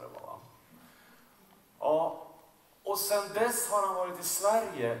studion, tror jag det var. Ja, och sen dess har han varit i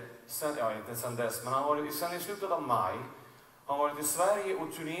Sverige, inte sen dess, men han har varit, sen i slutet av maj, har han varit i Sverige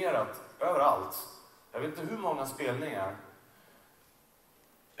och turnerat överallt. Jag vet inte hur många spelningar.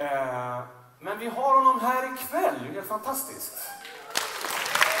 Men vi har honom här ikväll, det är fantastiskt.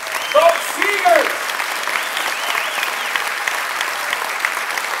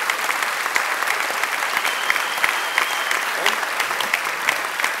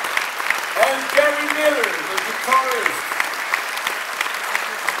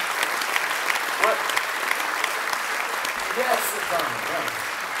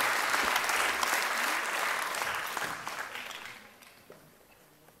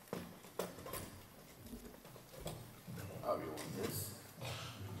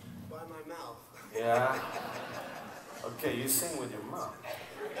 Yeah. Okay, you sing with your mouth.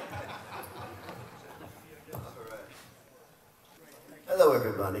 Hello,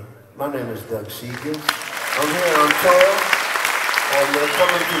 everybody. My name is Doug Seeger. I'm here on tour, and we're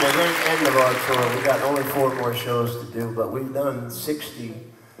coming to the very end of our tour. We got only 4 more shows to do, but we've done 60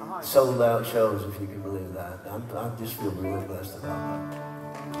 sold-out shows, if you can believe that. I just feel really blessed about that.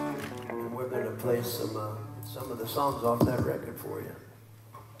 And we're going to play some of the songs off that record for you.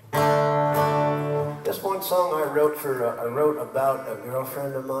 This one song I wrote about a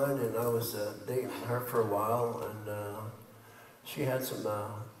girlfriend of mine, and I was dating her for a while, and she had some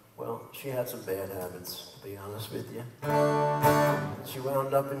bad habits, to be honest with you. She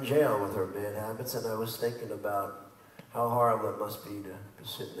wound up in jail with her bad habits, and I was thinking about how horrible it must be to be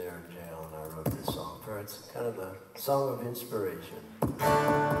sitting there in jail, and I wrote this song for her. It's kind of a song of inspiration.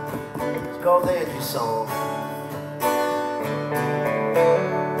 It's called the Angie Song.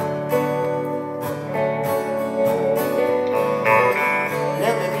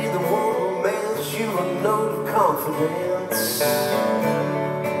 Confidence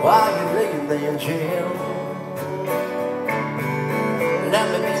while you're laying there in jail. Let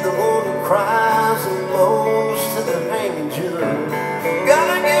me be the one who cries and moans to the hanging jury.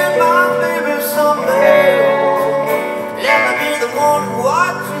 Gotta get my baby some mail. Let me be the one who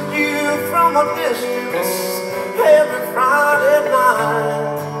watches you from a distance every Friday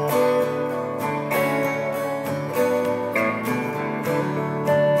night.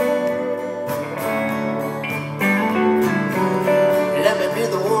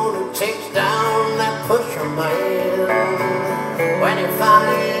 Takes down that pusher man when you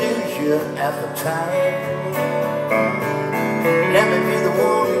finally lose your appetite. Let me be the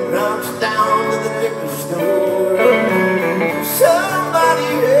one who runs down to the liquor store. Somebody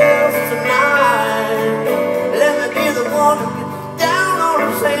else tonight. Let me be the one who gets down on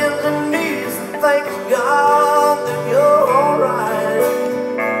his hands and knees and thanks God that you're alright.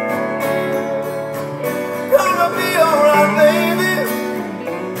 Gonna be alright, baby.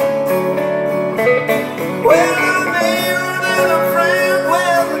 Well, I may run out of friends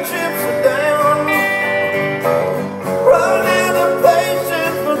where the chips are down. Run out of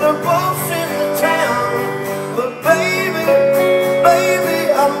patience for the bullshit in town. But baby, baby,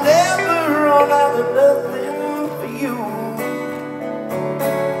 I'll never run out of nothing for you.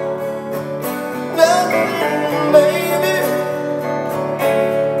 Nothing, baby.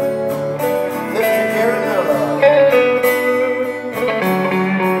 Mr. Jerry Miller.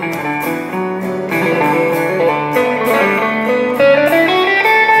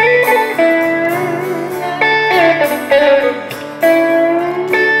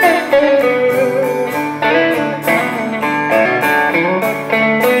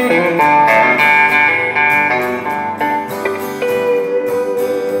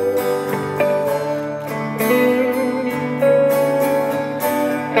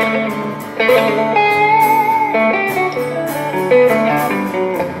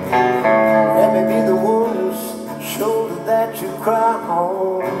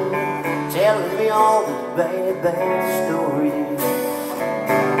 Bad stories.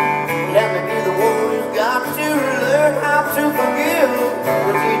 Let me be the one who's got to learn how to forgive,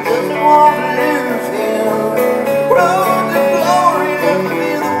 'cause he doesn't want to lose him. Road to glory. Let me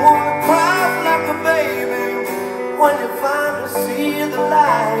be the one who cries like a baby when you finally see the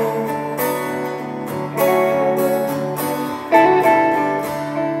light.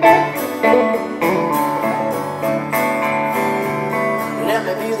 Let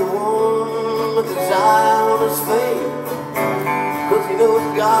me be the one with his eye on his face, 'cause he knows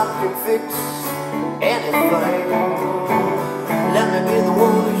God can fix anything. Let me be the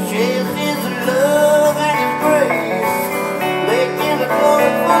one who shares his love and his grace, making the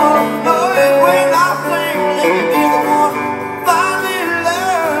Lord full of noise when I sing. Let me be the one finally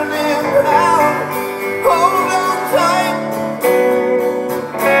learning how to hold on tight.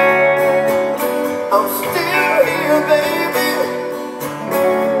 I'm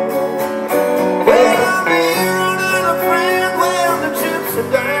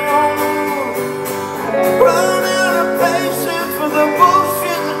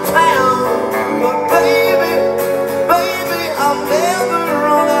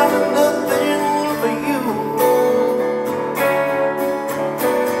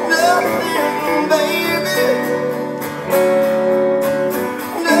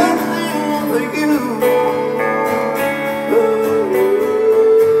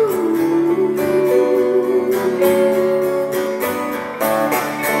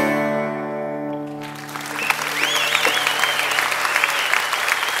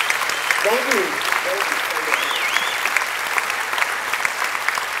Thank you. Thank you.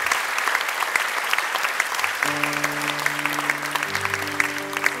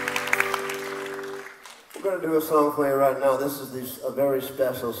 We're going to do a song for you right now. This is a very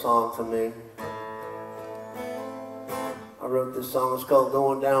special song to me. I wrote this song. It's called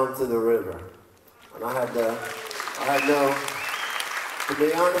 "Going Down to the River," and I had no. To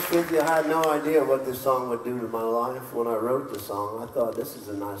be honest with you, I had no idea what this song would do to my life when I wrote the song. I thought, this is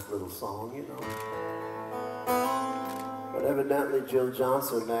a nice little song, you know. But evidently, Jill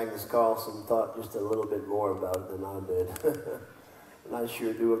Johnson and Magnus Carlson thought just a little bit more about it than I did. And I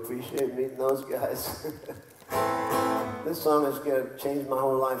sure do appreciate meeting those guys. This song has changed my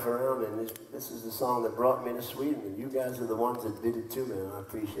whole life around, and this is the song that brought me to Sweden, and you guys are the ones that did it to me, and I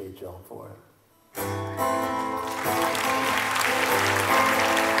appreciate y'all for it.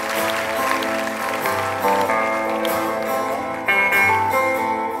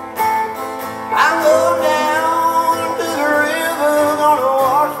 I go down to the river, gonna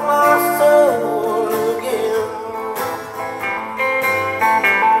wash my soul again.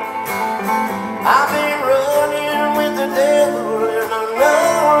 I've been running with the devil, and I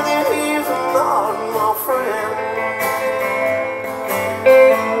know that he's not my friend.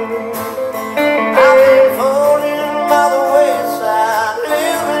 I've been falling by the wayside,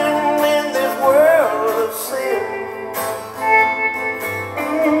 living in this world of sin.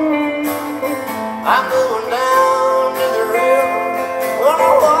 I'm going down to the river,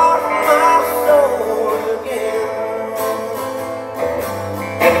 gonna wash my soul again.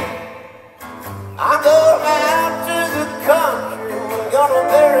 I'm going out to the country, gonna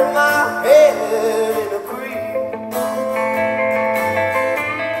bury my head in a creek.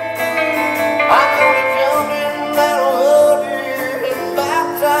 I'm gonna jump in that water and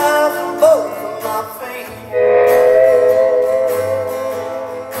baptize both of my feet.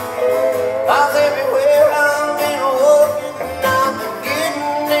 'Cause everywhere I've been walking, I've been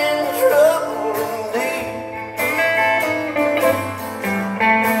getting in trouble indeed.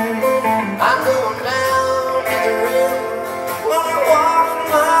 I'm going down to the river, gonna wash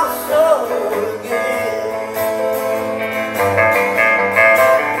my soul again.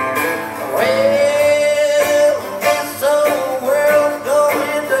 Well, this old world's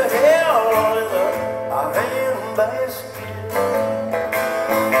going to hell in a handbasket.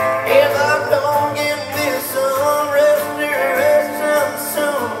 If I don't get this some restoration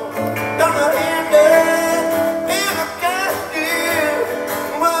soon, gonna end up in a casket.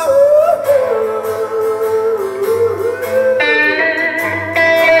 Whoa.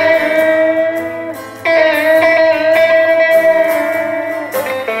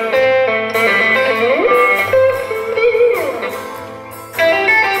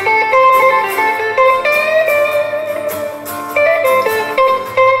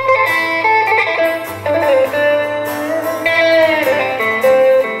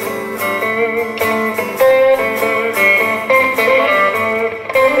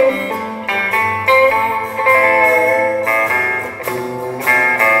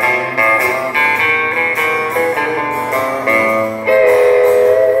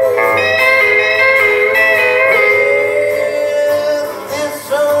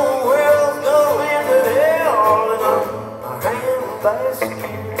 This old world's going to hell in a handbasket.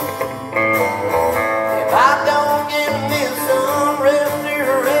 If I don't get me some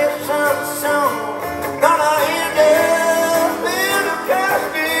restoration soon, gonna end up in a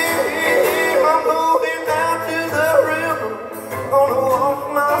casket. I'm going down to the river, gonna wash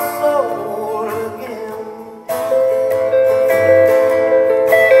my soul again.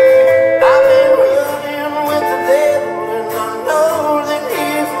 I've been running with the devil, and I know that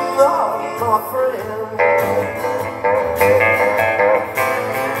he's not my friend.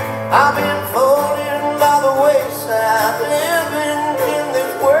 I've been falling by the wayside, living in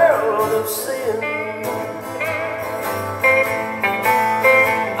this world of sin.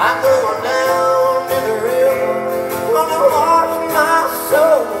 I'm going down to the river, gonna wash my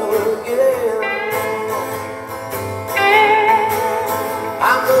soul again.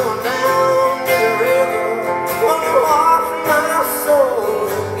 I'm going down to the river, gonna wash my soul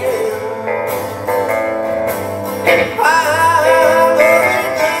again. I'm going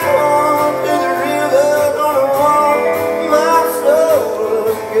down to the river, gonna wash my soul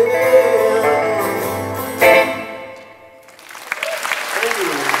again. Thank you,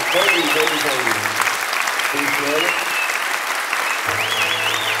 thank you, thank you, thank you. Appreciate it.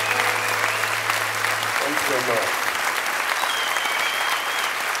 Thanks so much.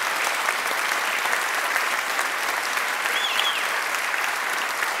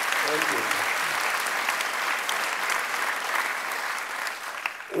 Thank you.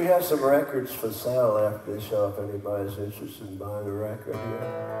 We have some records for sale after the show if anybody's interested in buying a record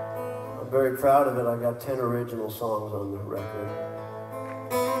here. I'm very proud of it. I got 10 original songs on the record.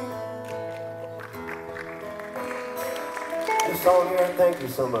 This song here, thank you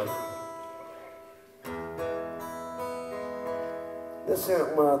so much.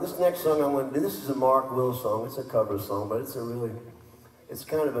 This next song I'm going to do, this is a Mark Will song. It's a cover song, but it's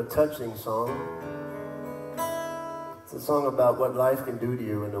kind of a touching song. It's a song about what life can do to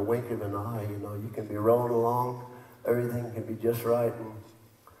you in a wink of an eye. You know, you can be rolling along, everything can be just right, and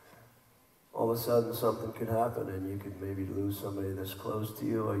all of a sudden something could happen, and you could maybe lose somebody that's close to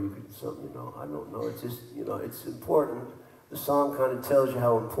you, or you could something, you know, I don't know. It's just, you know, it's important. The song kind of tells you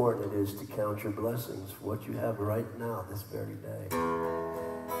how important it is to count your blessings, what you have right now, this very day.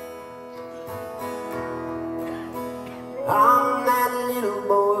 I'm that little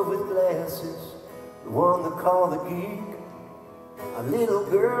boy with glasses, the one they call the geek, a little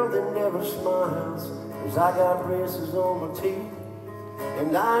girl that never smiles, 'cause I got braces on my teeth,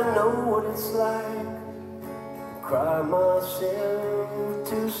 and I know what it's like to cry myself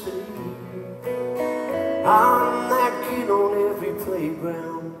to sleep. I'm that kid on every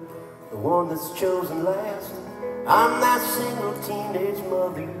playground, the one that's chosen last. I'm that single teenage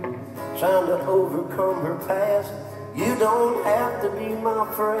mother trying to overcome her past. You don't have to be my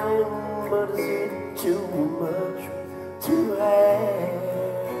friend, but is it too much to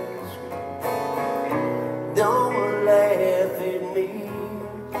ask? Don't laugh at me,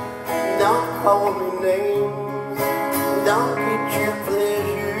 don't call me names, don't get your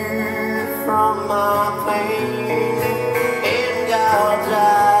pleasure from my pain. In God's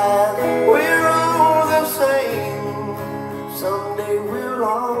eyes, we're all the same. Someday we'll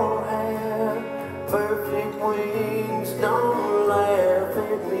all have perfect wings. Don't laugh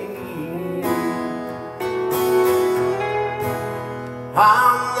at me.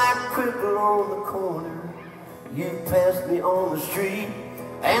 I'm that cripple on the corner, you passed me on the street,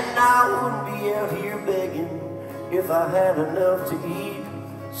 and I wouldn't be out here begging if I had enough to eat.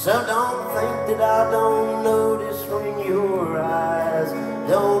 So don't think that I don't notice when your eyes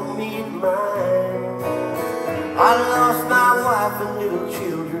don't meet mine. I lost my wife and little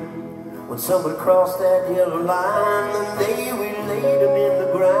children when someone crossed that yellow line. The day we laid them in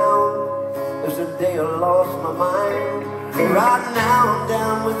the ground was the day I lost my mind. Right now I'm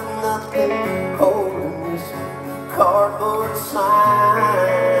down with nothing, holding this cardboard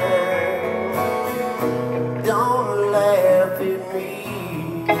sign. Don't laugh at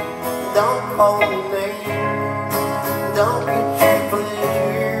me, don't call me names, don't get your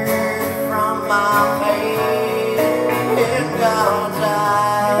pleasure from my pain. In God's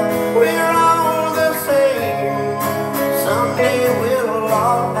eyes, we're all the same. Someday we'll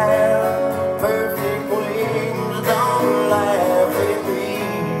all have perfect wings. Don't laugh at me.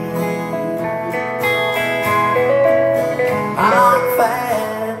 I'm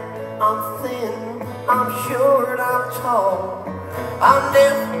fat, I'm thin, I'm short, I'm tall, I'm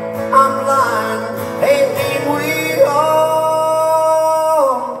deaf, I'm blind, ain't we all?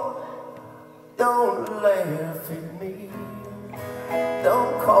 Don't laugh at me,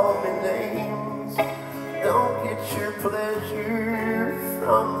 don't call me names, don't get your pleasure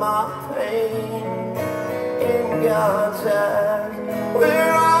from my pain. In God's eyes,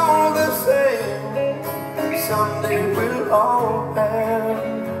 we're all the same. Someday we'll all have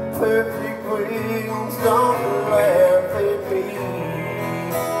perfect wings. Don't laugh at me.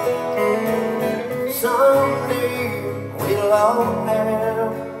 Someday we'll all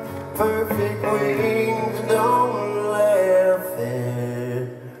have perfect wings. Don't laugh at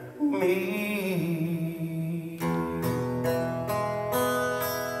me.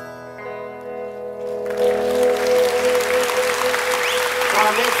 I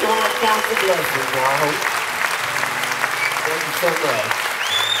make you want to count the blessings now, I hope. Thank you so much.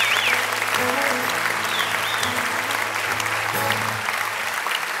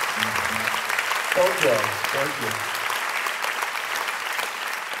 Thank you. Thank you.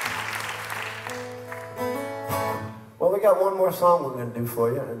 Well, we got one more song we're going to do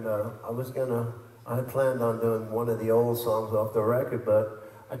for you, and I had planned on doing one of the old songs off the record, but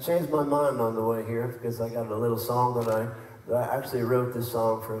I changed my mind on the way here because I got a little song that I actually wrote this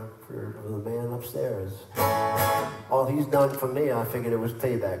song for the man upstairs. All he's done for me, I figured it was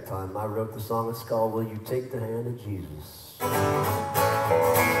payback time. I wrote the song, it's called Will You Take the Hand of Jesus?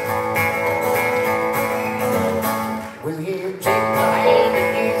 Will you take the hand of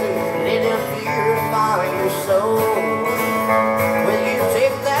Jesus and let him purify your soul? Will you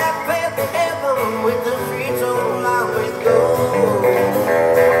take that path to heaven with the streets so lined with gold?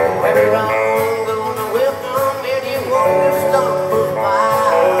 Everyone gonna welcome anyone who stumbles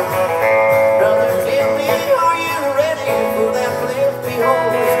by.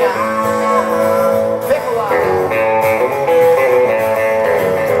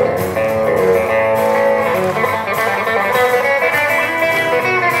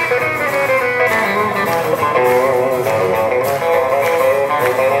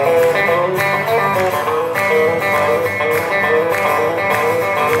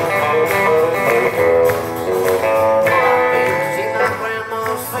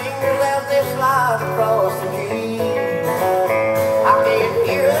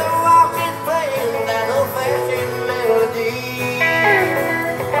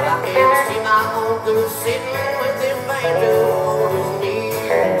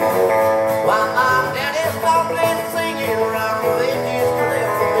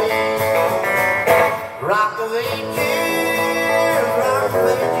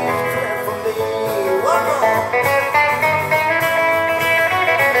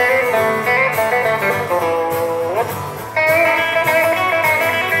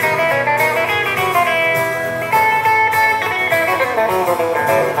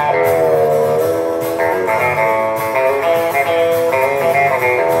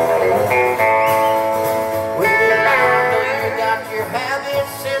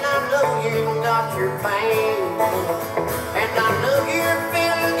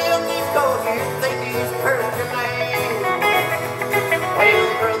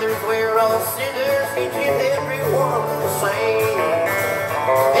 sinners, each and every one the same.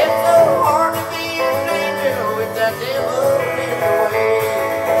 It's so hard to be an angel with that devil in the way.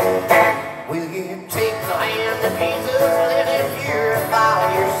 Will you take the hand of Jesus, let him purify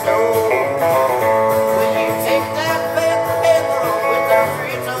your soul? Will you take that path to heaven with the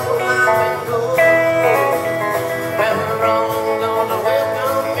streets of lime and gold? Well, we're all gonna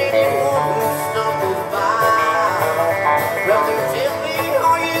welcome anyone who stumbles by. Brother, tell me,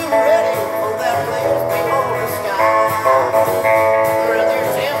 are you ready for that place beyond the sky? Brother,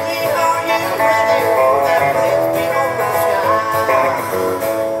 tell me, are you ready for that place beyond the sky?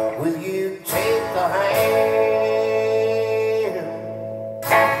 Will you take the hand?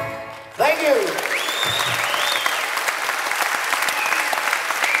 Thank you.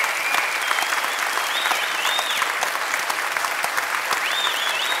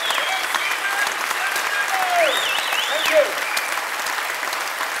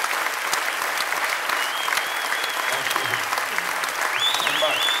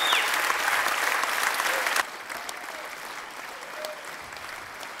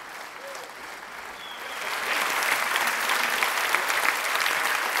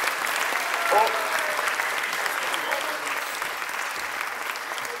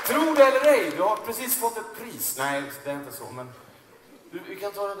 Tror det eller ej, du har precis fått ett pris. Nej, det är inte så, men vi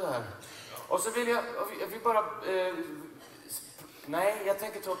kan ta det där. Och så vill jag vill bara... nej, jag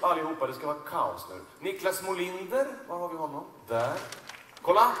tänker ta upp allihopa, det ska vara kaos nu. Niklas Molinder, var har vi honom? Där.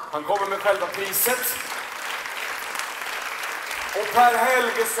 Kolla, han kommer med själva priset. Och Per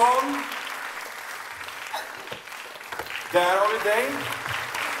Helgesson. Där har vi dig.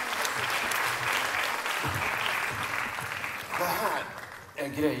 Det här är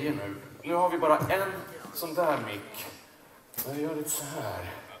grejer nu. Nu har vi bara en sån där mick. Jag gör lite så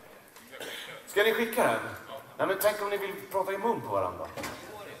här. Ska ni skicka den? Nej, men tänk om ni vill prata i mun på varandra.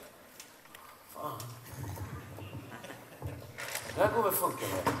 Fan. Det här går väl funka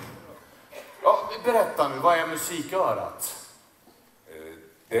med. Ja, berätta nu, vad är musikörat?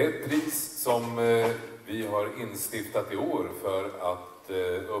 Det är ett pris som vi har instiftat i år för att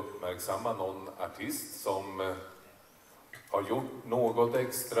uppmärksamma någon artist som har gjort något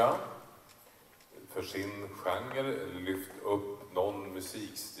extra för sin genre, lyft upp någon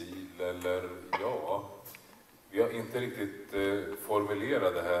musikstil eller ja, vi har inte riktigt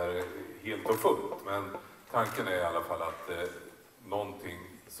formulerat det här helt och fullt, men tanken är i alla fall att någon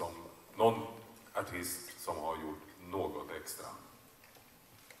artist som har gjort något extra.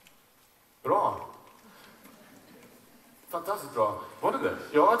 Bra. Fantastiskt bra. Var det det?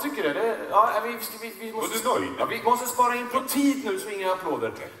 Ja, jag tycker det. Ja, vi måste, var du nöjd? Ja, vi måste spara in på tid nu så inga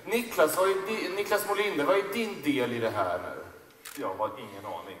applåder. Niklas Molinder, vad är din del i det här nu? Jag har ingen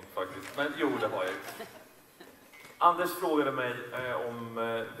aning faktiskt. Men jo, det har jag. Anders frågade mig om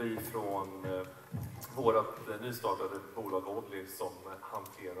vi från vårt nystartade bolag Oddly som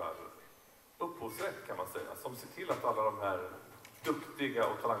hanterar upphovsrätt kan man säga. Som ser till att alla de här duktiga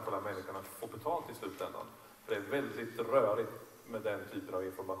och talangfulla människorna får betalt i slutändan. För det är väldigt rörigt med den typen av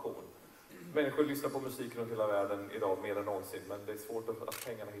information. Människor lyssnar på musik runt hela världen idag mer än någonsin, men det är svårt att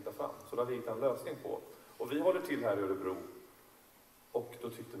pengarna hittar fram. Så det har vi hittat en lösning på. Och vi håller till här i Örebro. Och då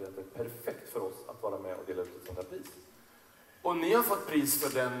tyckte vi att det är perfekt för oss att vara med och dela ut ett sånt här pris. Och ni har fått pris för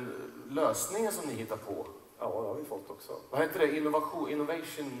den lösningen som ni hittar på? Ja, det har vi fått också. Vad heter det?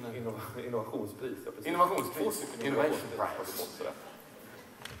 Innovationspris. Ja, precis. Innovationspris. Innovation Prize. Så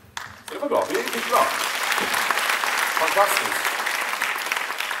det var bra. Det gick bra. Fantastiskt.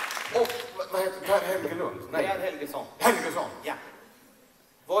 Och vad heter Per Helgelund? Nej. Per Helgesson. Helgesson. Ja.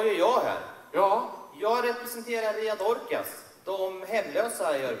 Vad gör jag här? Ja. Jag representerar Ria Dorcas, de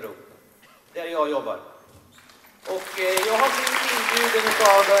hemlösa i Örebro, där jag jobbar. Och jag har blivit inbjuden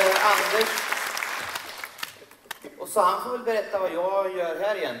av Anders. Och så han får väl berätta vad jag gör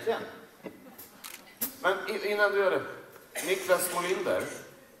här egentligen. Men innan du gör det, Niklas Molinder.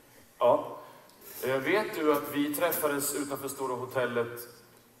 Ja. Vet du att vi träffades utanför Stora hotellet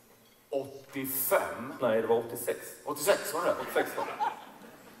 85? Nej, det var 86. 86 var det? 86 var det.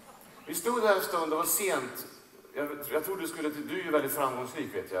 Vi stod där en stund, det var sent. Jag tror du är ju väldigt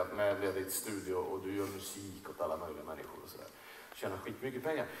framgångsrik vet jag, med ditt studio och du gör musik åt alla möjliga människor och sådär. Tjänar skitmycket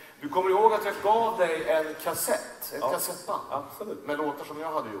pengar. Du kommer ihåg att jag gav dig en kassett, ett kassettband? Absolut. Med låtar som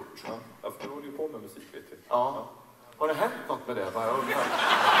jag hade gjort. Ja, för du håller ju på med musik vet du. Ja. Har det hänt något med det?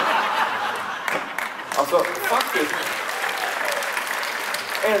 Alltså faktiskt,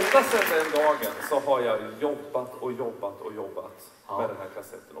 ända sedan den dagen så har jag jobbat med den här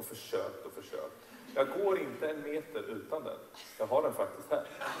kassetten och försökt. Jag går inte en meter utan den. Jag har den faktiskt här.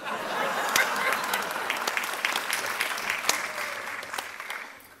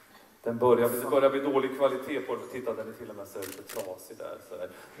 Det börjar bli dålig kvalitet på den. Titta, den är till och med så lite trasig där. Så där.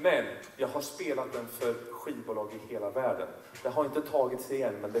 Men jag har spelat den för skivbolag i hela världen. Det har inte tagits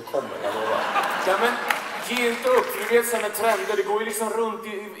igen, men det kommer, jag lovar. Ja, men ge inte upp, för du vet sen med trender, det går ju liksom runt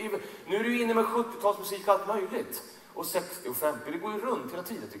nu är du inne med 70-talsmusik och allt möjligt. Och 60 och 50, det går ju runt hela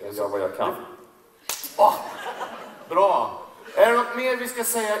tiden tycker jag. Jag gör vad jag kan. Bra! Är det något mer vi ska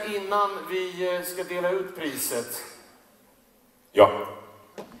säga innan vi ska dela ut priset? Ja.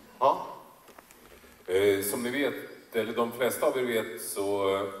 Ja. Som ni vet, eller de flesta av er vet, så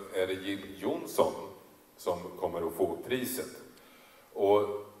är det Jill Johnson som kommer att få priset.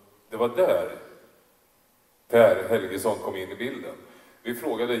 Och det var där Per Helgesson kom in i bilden. Vi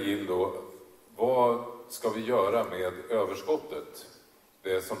frågade Jill då, vad ska vi göra med överskottet?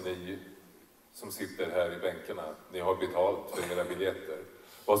 Det som ni som sitter här i bänkarna, ni har betalt för era biljetter.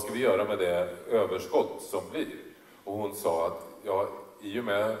 Vad ska vi göra med det överskott som blir? Och hon sa att ja, i och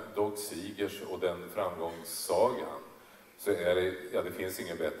med Dog Seegers och den framgångssagan så är det finns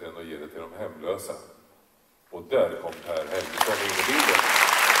inget bättre än att ge det till de hemlösa. Och där kom Per Helgesson in i bilden.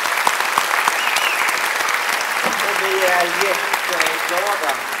 Och vi är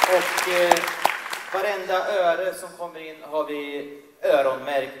jätteglada. Och varenda öre som kommer in har vi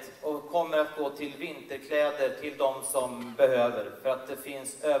öronmärkt och kommer att gå till vinterkläder till de som behöver. För att det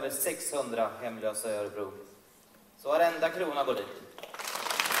finns över 600 hemlösa i Örebro. Så varenda krona går dit.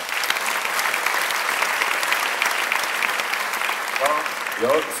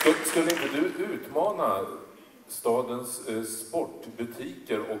 Ja, skulle inte du utmana stadens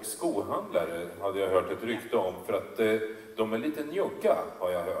sportbutiker och skohandlare, hade jag hört ett rykte om, för att de är lite njugga,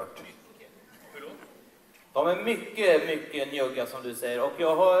 har jag hört. De är mycket njugga som du säger. Och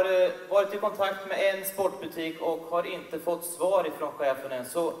jag har varit i kontakt med en sportbutik och har inte fått svar ifrån chefen än.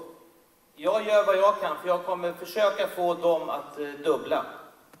 Så jag gör vad jag kan, för jag kommer försöka få dem att dubbla.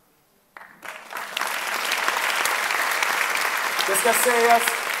 Det ska sägas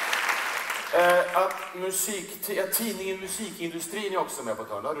att tidningen Musikindustrin är också med på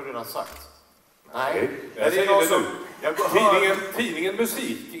törn. Det har du redan sagt. Nej, jag säger det nu. Tidningen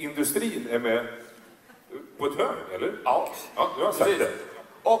Musikindustrin är med på ett hörn, eller? Ja, du har sagt det.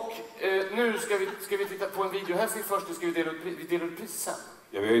 Och nu ska vi titta på en videohälsning först, och ska vi dela ut pris sen.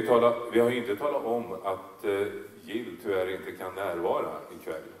 Ja, vi har inte talat om att Jill tyvärr inte kan närvara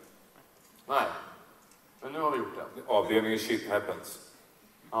ikväll. Nej, men nu har vi gjort det. Avdelningen Shit Happens.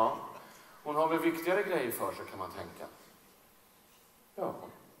 Ja, hon har väl viktigare grejer för sig, kan man tänka. Ja.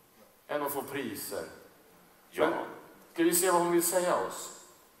 Än att få priser. Ja. Men, ska vi se vad hon vill säga oss?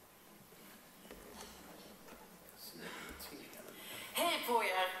 Hej på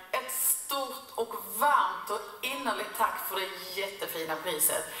er! Ett stort och varmt och innerligt tack för det jättefina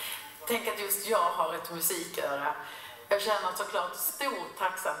priset. Tänk att just jag har ett musiköra. Jag känner såklart stor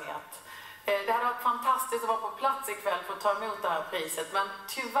tacksamhet. Det hade varit fantastiskt att vara på plats ikväll för att ta emot det här priset, men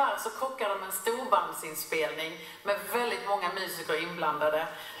tyvärr så krockade de med en storbandsinspelning med väldigt många musiker inblandade,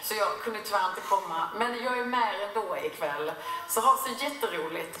 så jag kunde tyvärr inte komma. Men jag är med ändå ikväll. Så ha så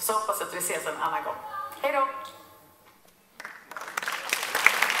jätteroligt, så hoppas att vi ses en annan gång. Hej då!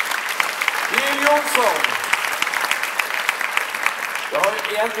 Jill Johnson! Jag har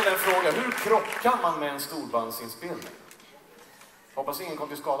egentligen en fråga. Hur krockar man med en storbandsinspelning? Hoppas ingen kom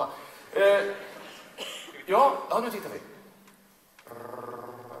till skada. Ja, nu tittar vi.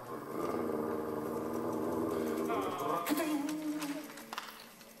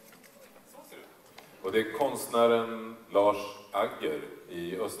 Och det är konstnären Lars Agger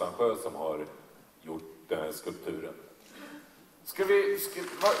i Östansjö som har gjort den här skulpturen. Ska vi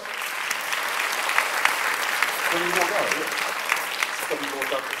våga? Ska vi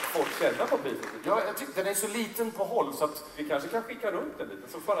låta folk känna på priset? Ja, jag tycker den är så liten på håll så att vi kanske kan skicka runt den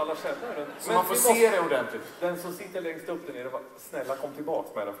lite så får alla känna den. Så man får se det ordentligt. Den som sitter längst upp där nere, snälla kom tillbaka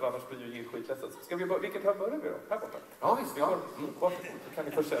med den, för annars blir ju skitledsen. Ska vi vilket här börjar vi då? Här borta? Ja visst, ja. Varsågod, så kan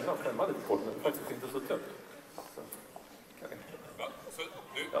ni få känna och klämma lite på den. Det är faktiskt inte så tufft. Så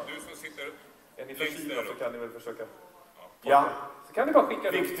du som sitter är ni förkylda så kan ni väl försöka. Ja. Så kan ni bara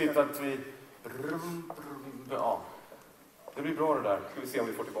skicka runt. Viktigt att vi... Ja. Det blir bra det där. Ska vi se om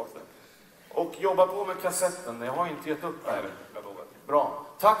vi får tillbaka den. Och jobba på med kassetten. Jag har inte gett upp här. Jag lovar. Bra.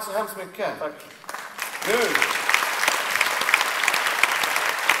 Tack så hemskt mycket. Tack.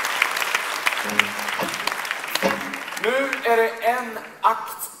 Nu är det en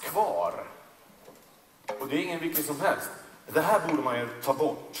akt kvar. Och det är ingen vilken som helst. Det här borde man ju ta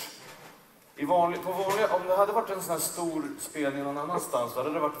bort. Om det hade varit en sån här stor spelning någon annanstans så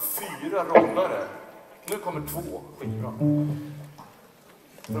hade det varit 4 rollare. Nu kommer 2. Skitbra.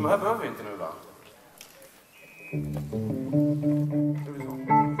 För de här behöver vi inte nu, va?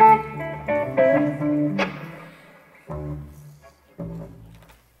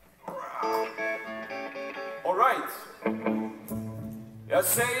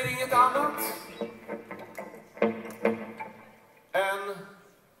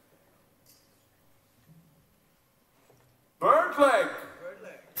 Birdleg.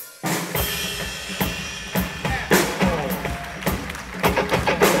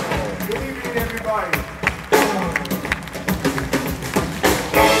 Good evening, everybody.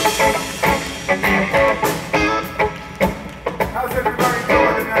 How's everybody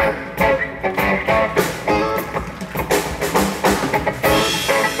doing tonight?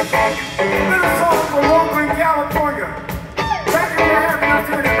 Little song from Oakland, California. Thank you for having us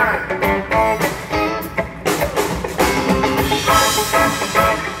here tonight.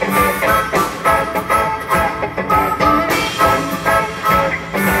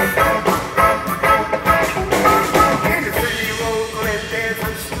 In the city of Oakland, there's a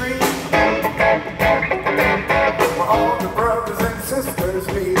street where all the brothers and sisters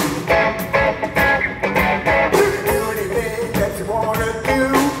meet. You can do anything that you wanna do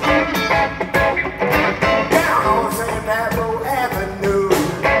down on San Pablo Avenue.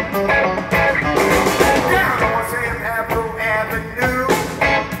 Down on San Pablo Avenue.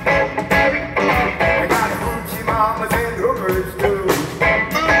 I got hoochie mamas and hookers too.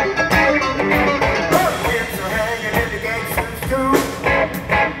 But kids are hanging in the gangsters too.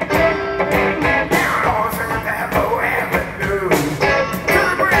 Down on San Pablo Avenue. To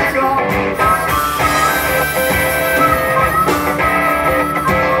the bridge, y'all.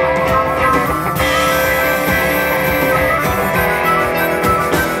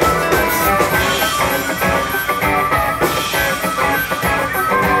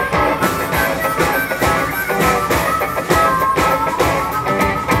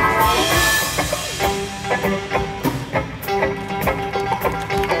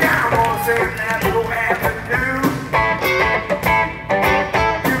 Down on San Pablo Avenue.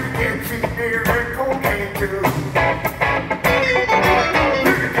 You can get cheap beer and cocaine too.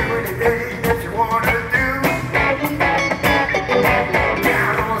 You can do anything that you wanna do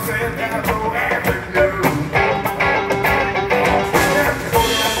down on San Pablo Avenue. Now, if you go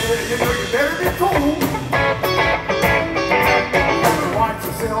down there, you know you better be cool. You gotta watch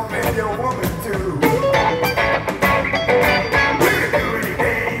yourself and your woman too. You can do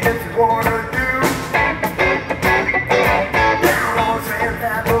anything that you wanna do down on San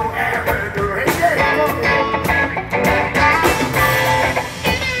Pablo Avenue. Hey, yeah, come here.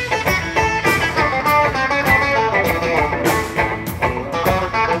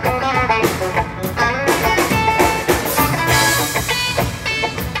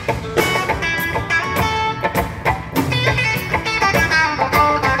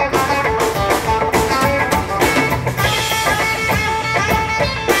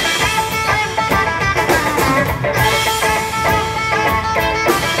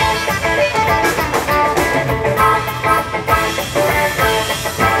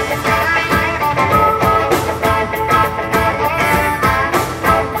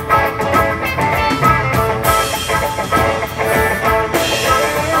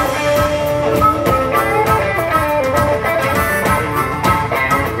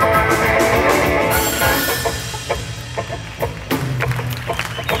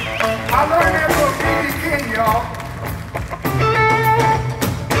 I learned that from B.B. King, y'all.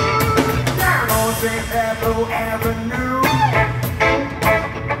 Down on St. Pablo Avenue.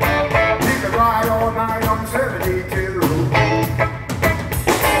 You can ride all night on 72. You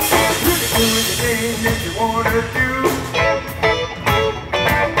can do anything that you wanna do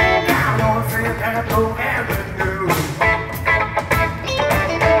down on St. Pablo Avenue.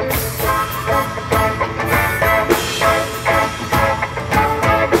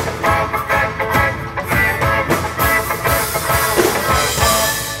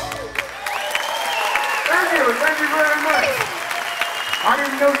 Thank you very much. I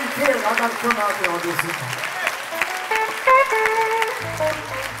didn't know you cared. I gotta come out there on this evening.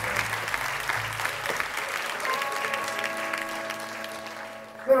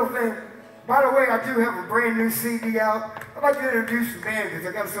 Little thing. By the way, I do have a brand new CD out. I'd like to introduce the band because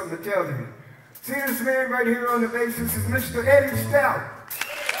I got something to tell you. See this man right here on the bass? This is Mr. Eddie Stout.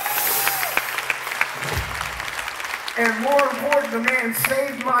 And more important, the man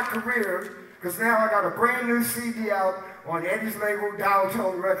saved my career because now I got a brand new CD out on Eddie's label, Dial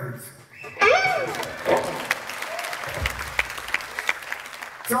Tone Records.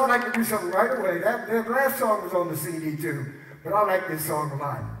 So I'd like to do something right away. That last song was on the CD too, but I like this song a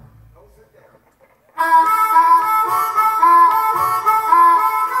lot.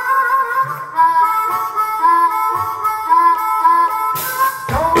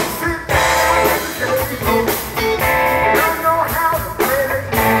 Don't sit down at the table. Don't know how to play the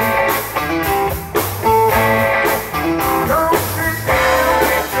game. Don't sit down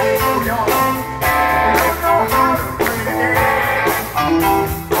at the table, y'all. Don't know how to play the game.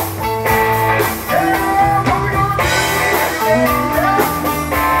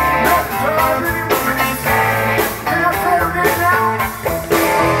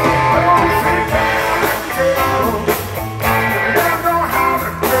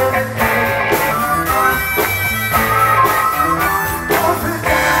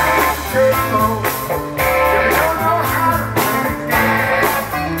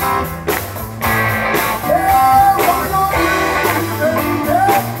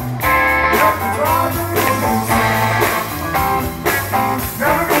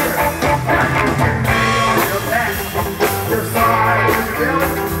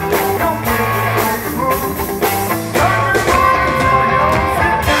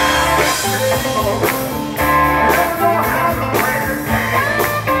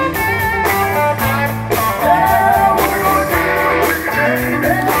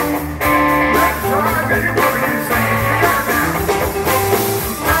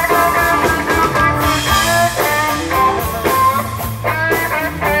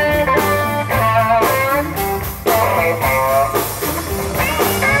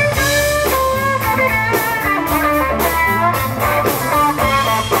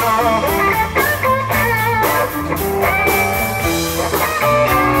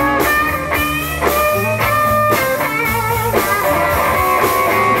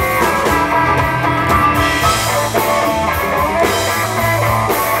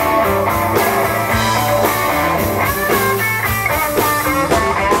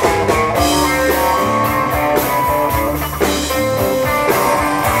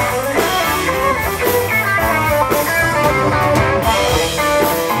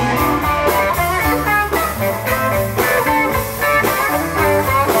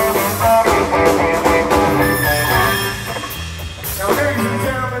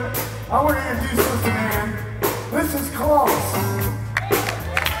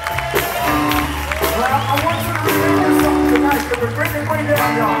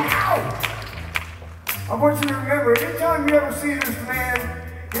 I want you to remember, anytime you ever see this man,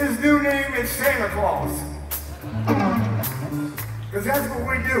 his new name is Santa Claus. Because that's what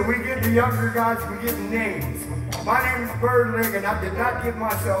we do. We give the younger guys, we give them names. My name is Birdling, and I did not give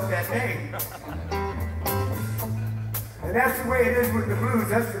myself that name. And that's the way it is with the blues.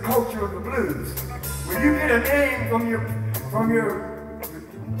 That's the culture of the blues. When you get a name from your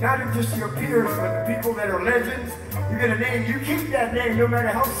not just your peers, but the people that are legends, you get a name, you keep that name no matter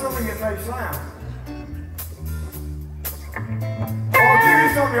how silly it may sound. I'll give you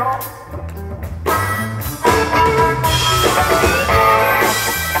some, y'all.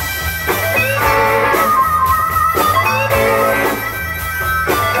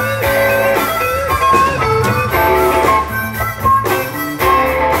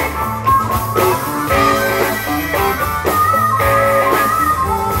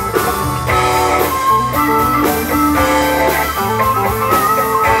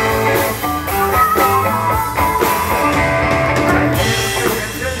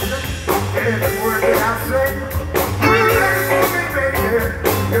 Every word that I say,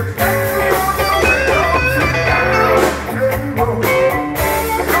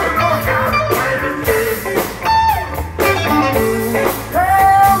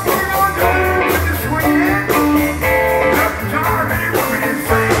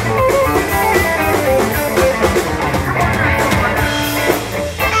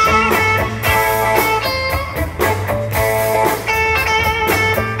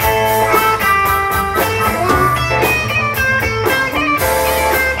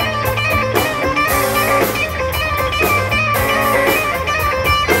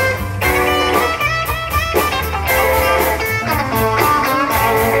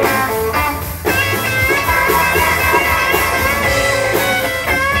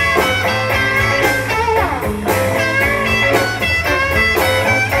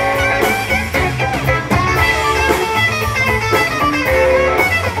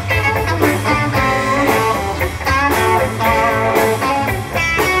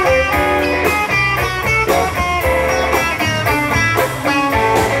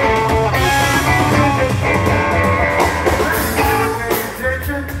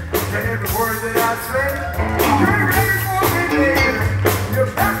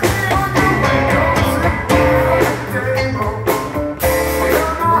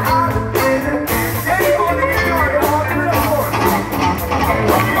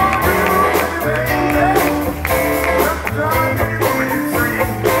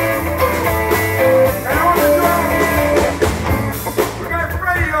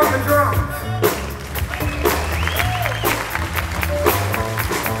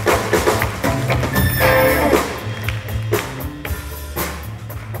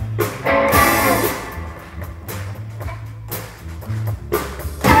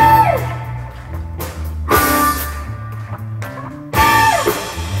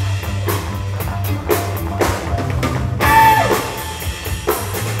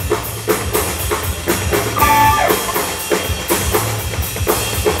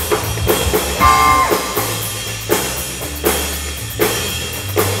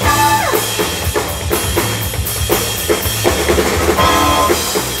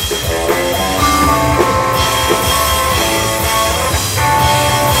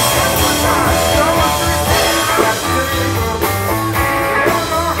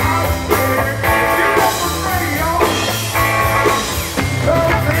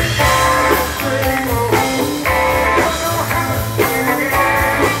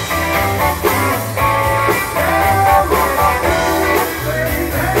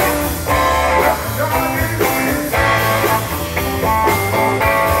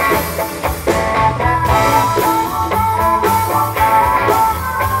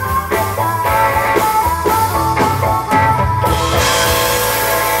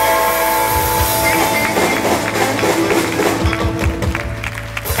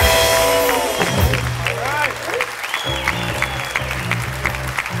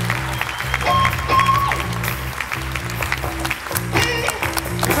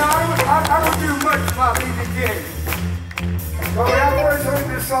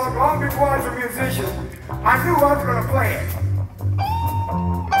 before I was a musician, I knew I was going to play it. A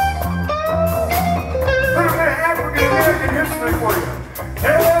little bit of African American history for you.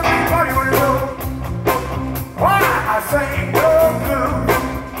 Everybody want to know why I sing the blues.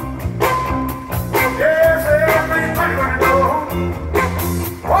 Yes, everybody want to know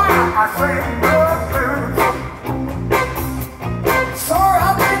why I sing the blues. So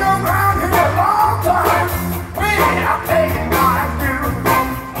I've been around here a long time. Man, I'm taking my dues.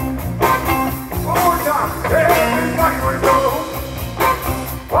 One more time. Everybody want to know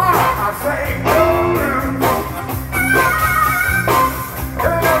why I sing the blues.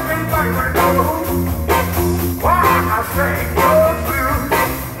 Everybody want to know why I sing the blues.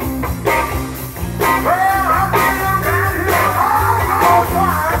 Well, I've been around here a long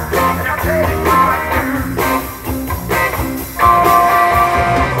time, and I'm taking my dues.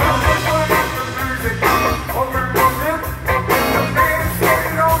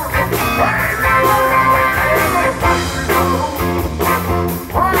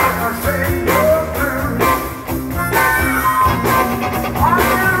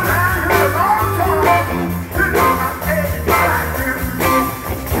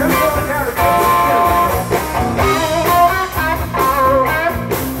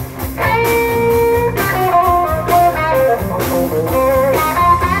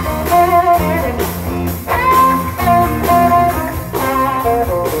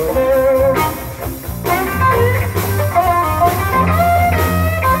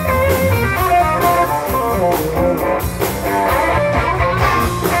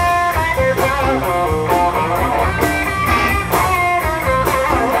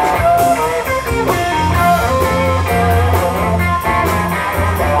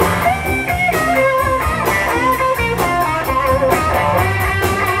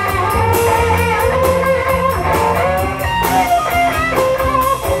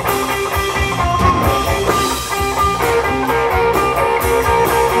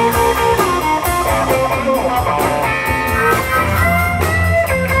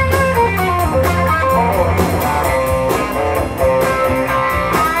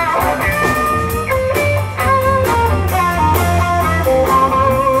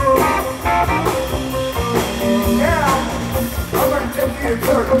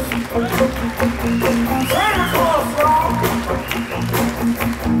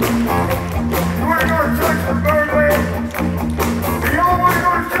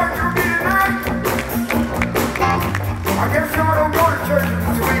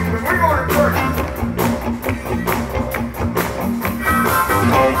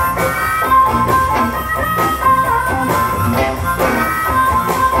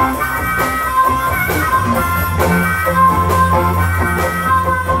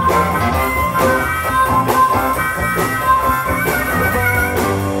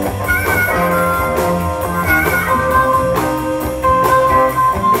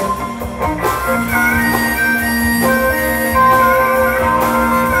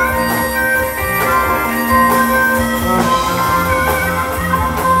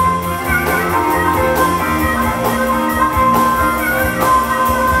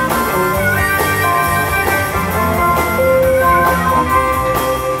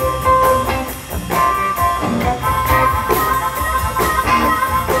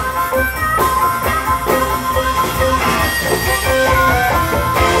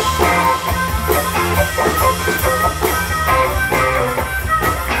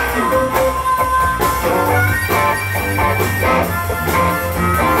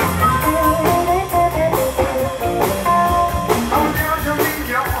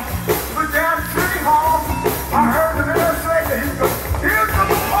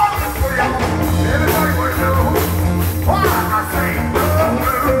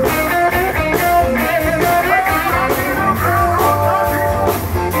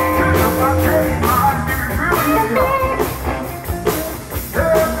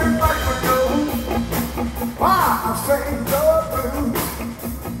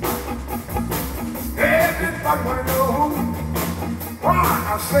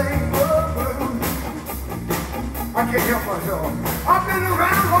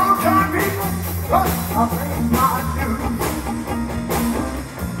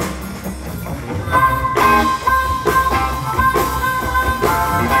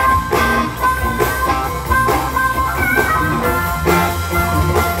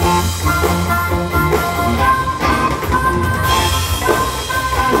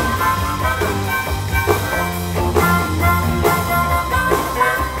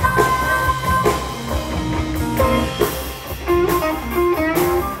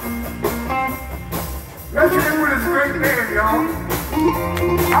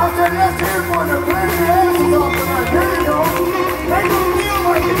 I said, let's hear for the crazy asses off tonight. There you go. Make them feel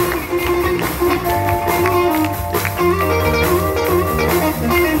like it.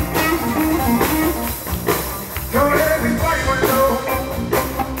 So everybody will know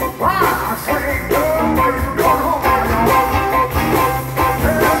why I say nobody's going home right now.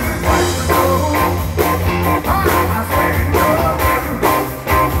 Everybody will know why I say nobody's going.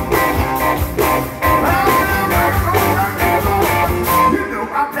 You know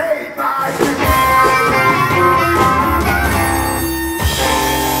I paid my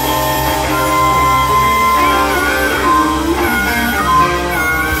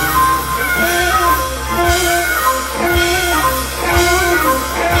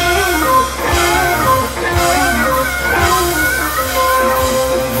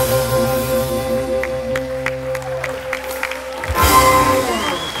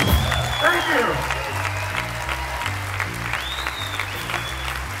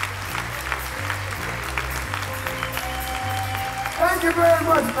Thank you very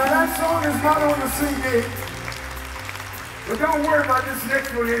much. Now that song is not on the CD. But don't worry about this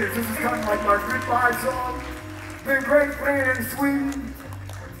next one either. This is kind of like my goodbye song. It's been great playing in Sweden.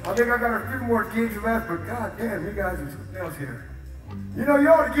 I think I got a few more gigs left, but god damn, you guys are something else here. You know, you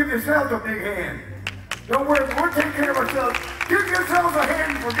ought to give yourselves a big hand. Don't worry, we're taking care of ourselves. Give yourselves a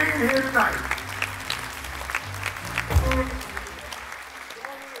hand for being here tonight.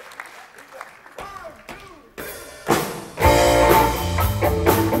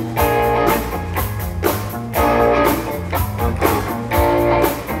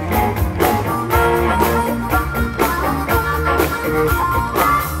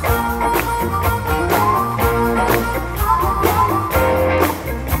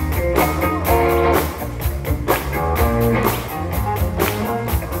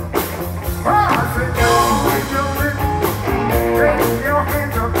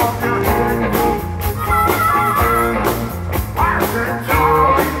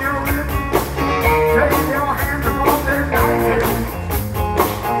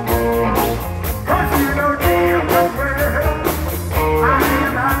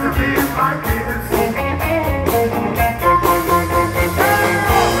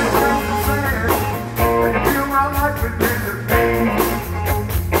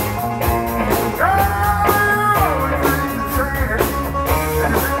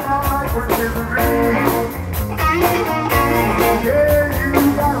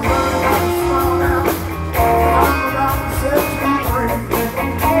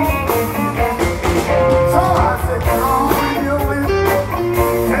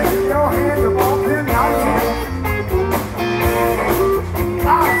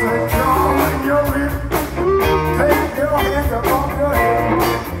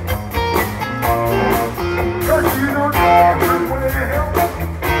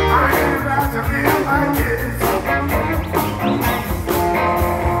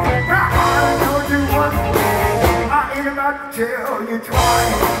 Tell you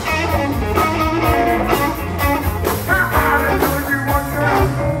twice. I told you once, girl.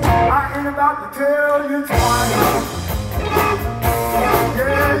 I ain't about to tell you twice.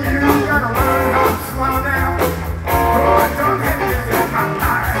 Yeah, you gotta learn how to smile now. Oh, don't hit this in my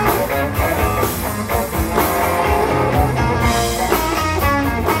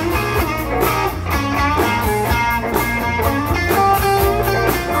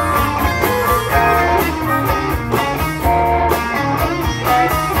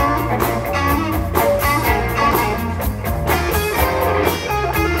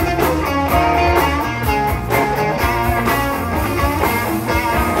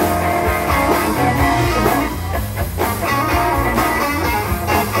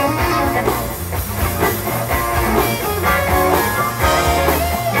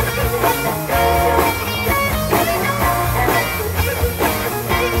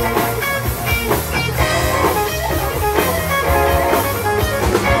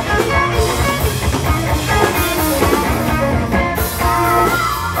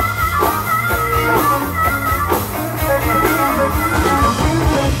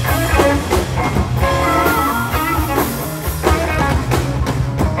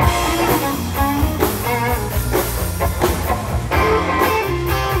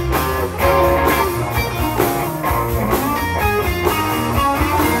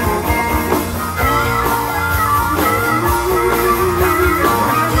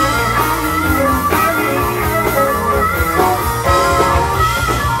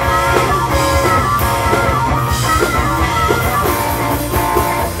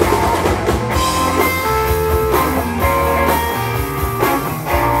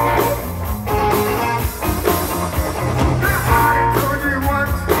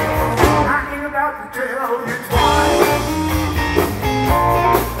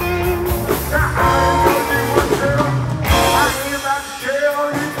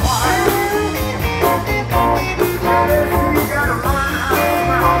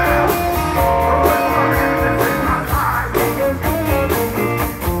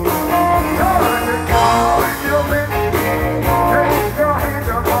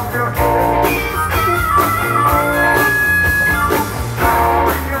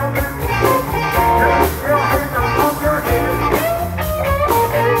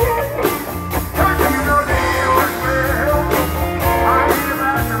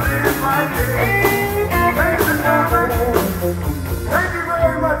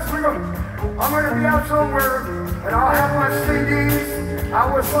much. I'm going to be out somewhere, and I'll have my CDs.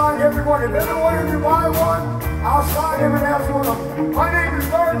 I will sign everyone. If everyone of you buy one, I'll sign every last one of them. My name is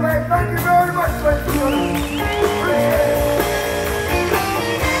Bird Lake. Thank you very much, ladies and gentlemen.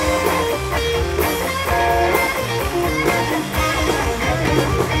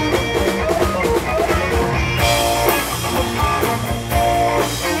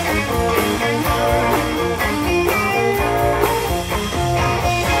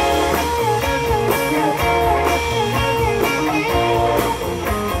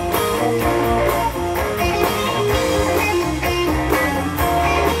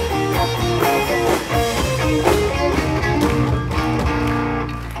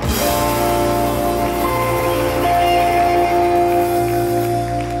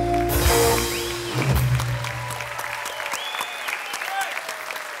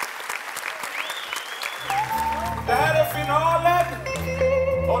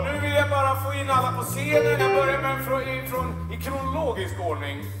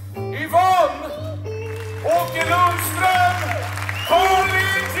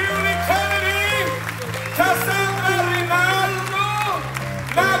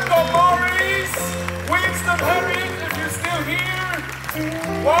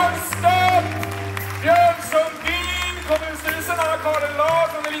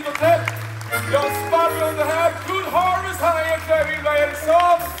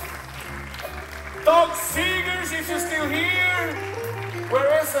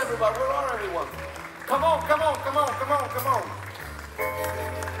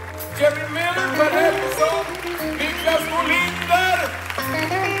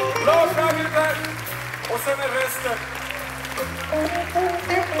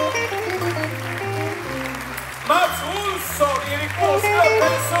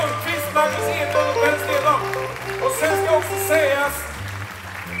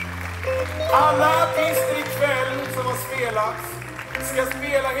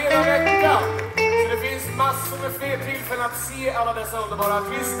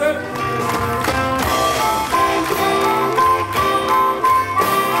 Appreciate it.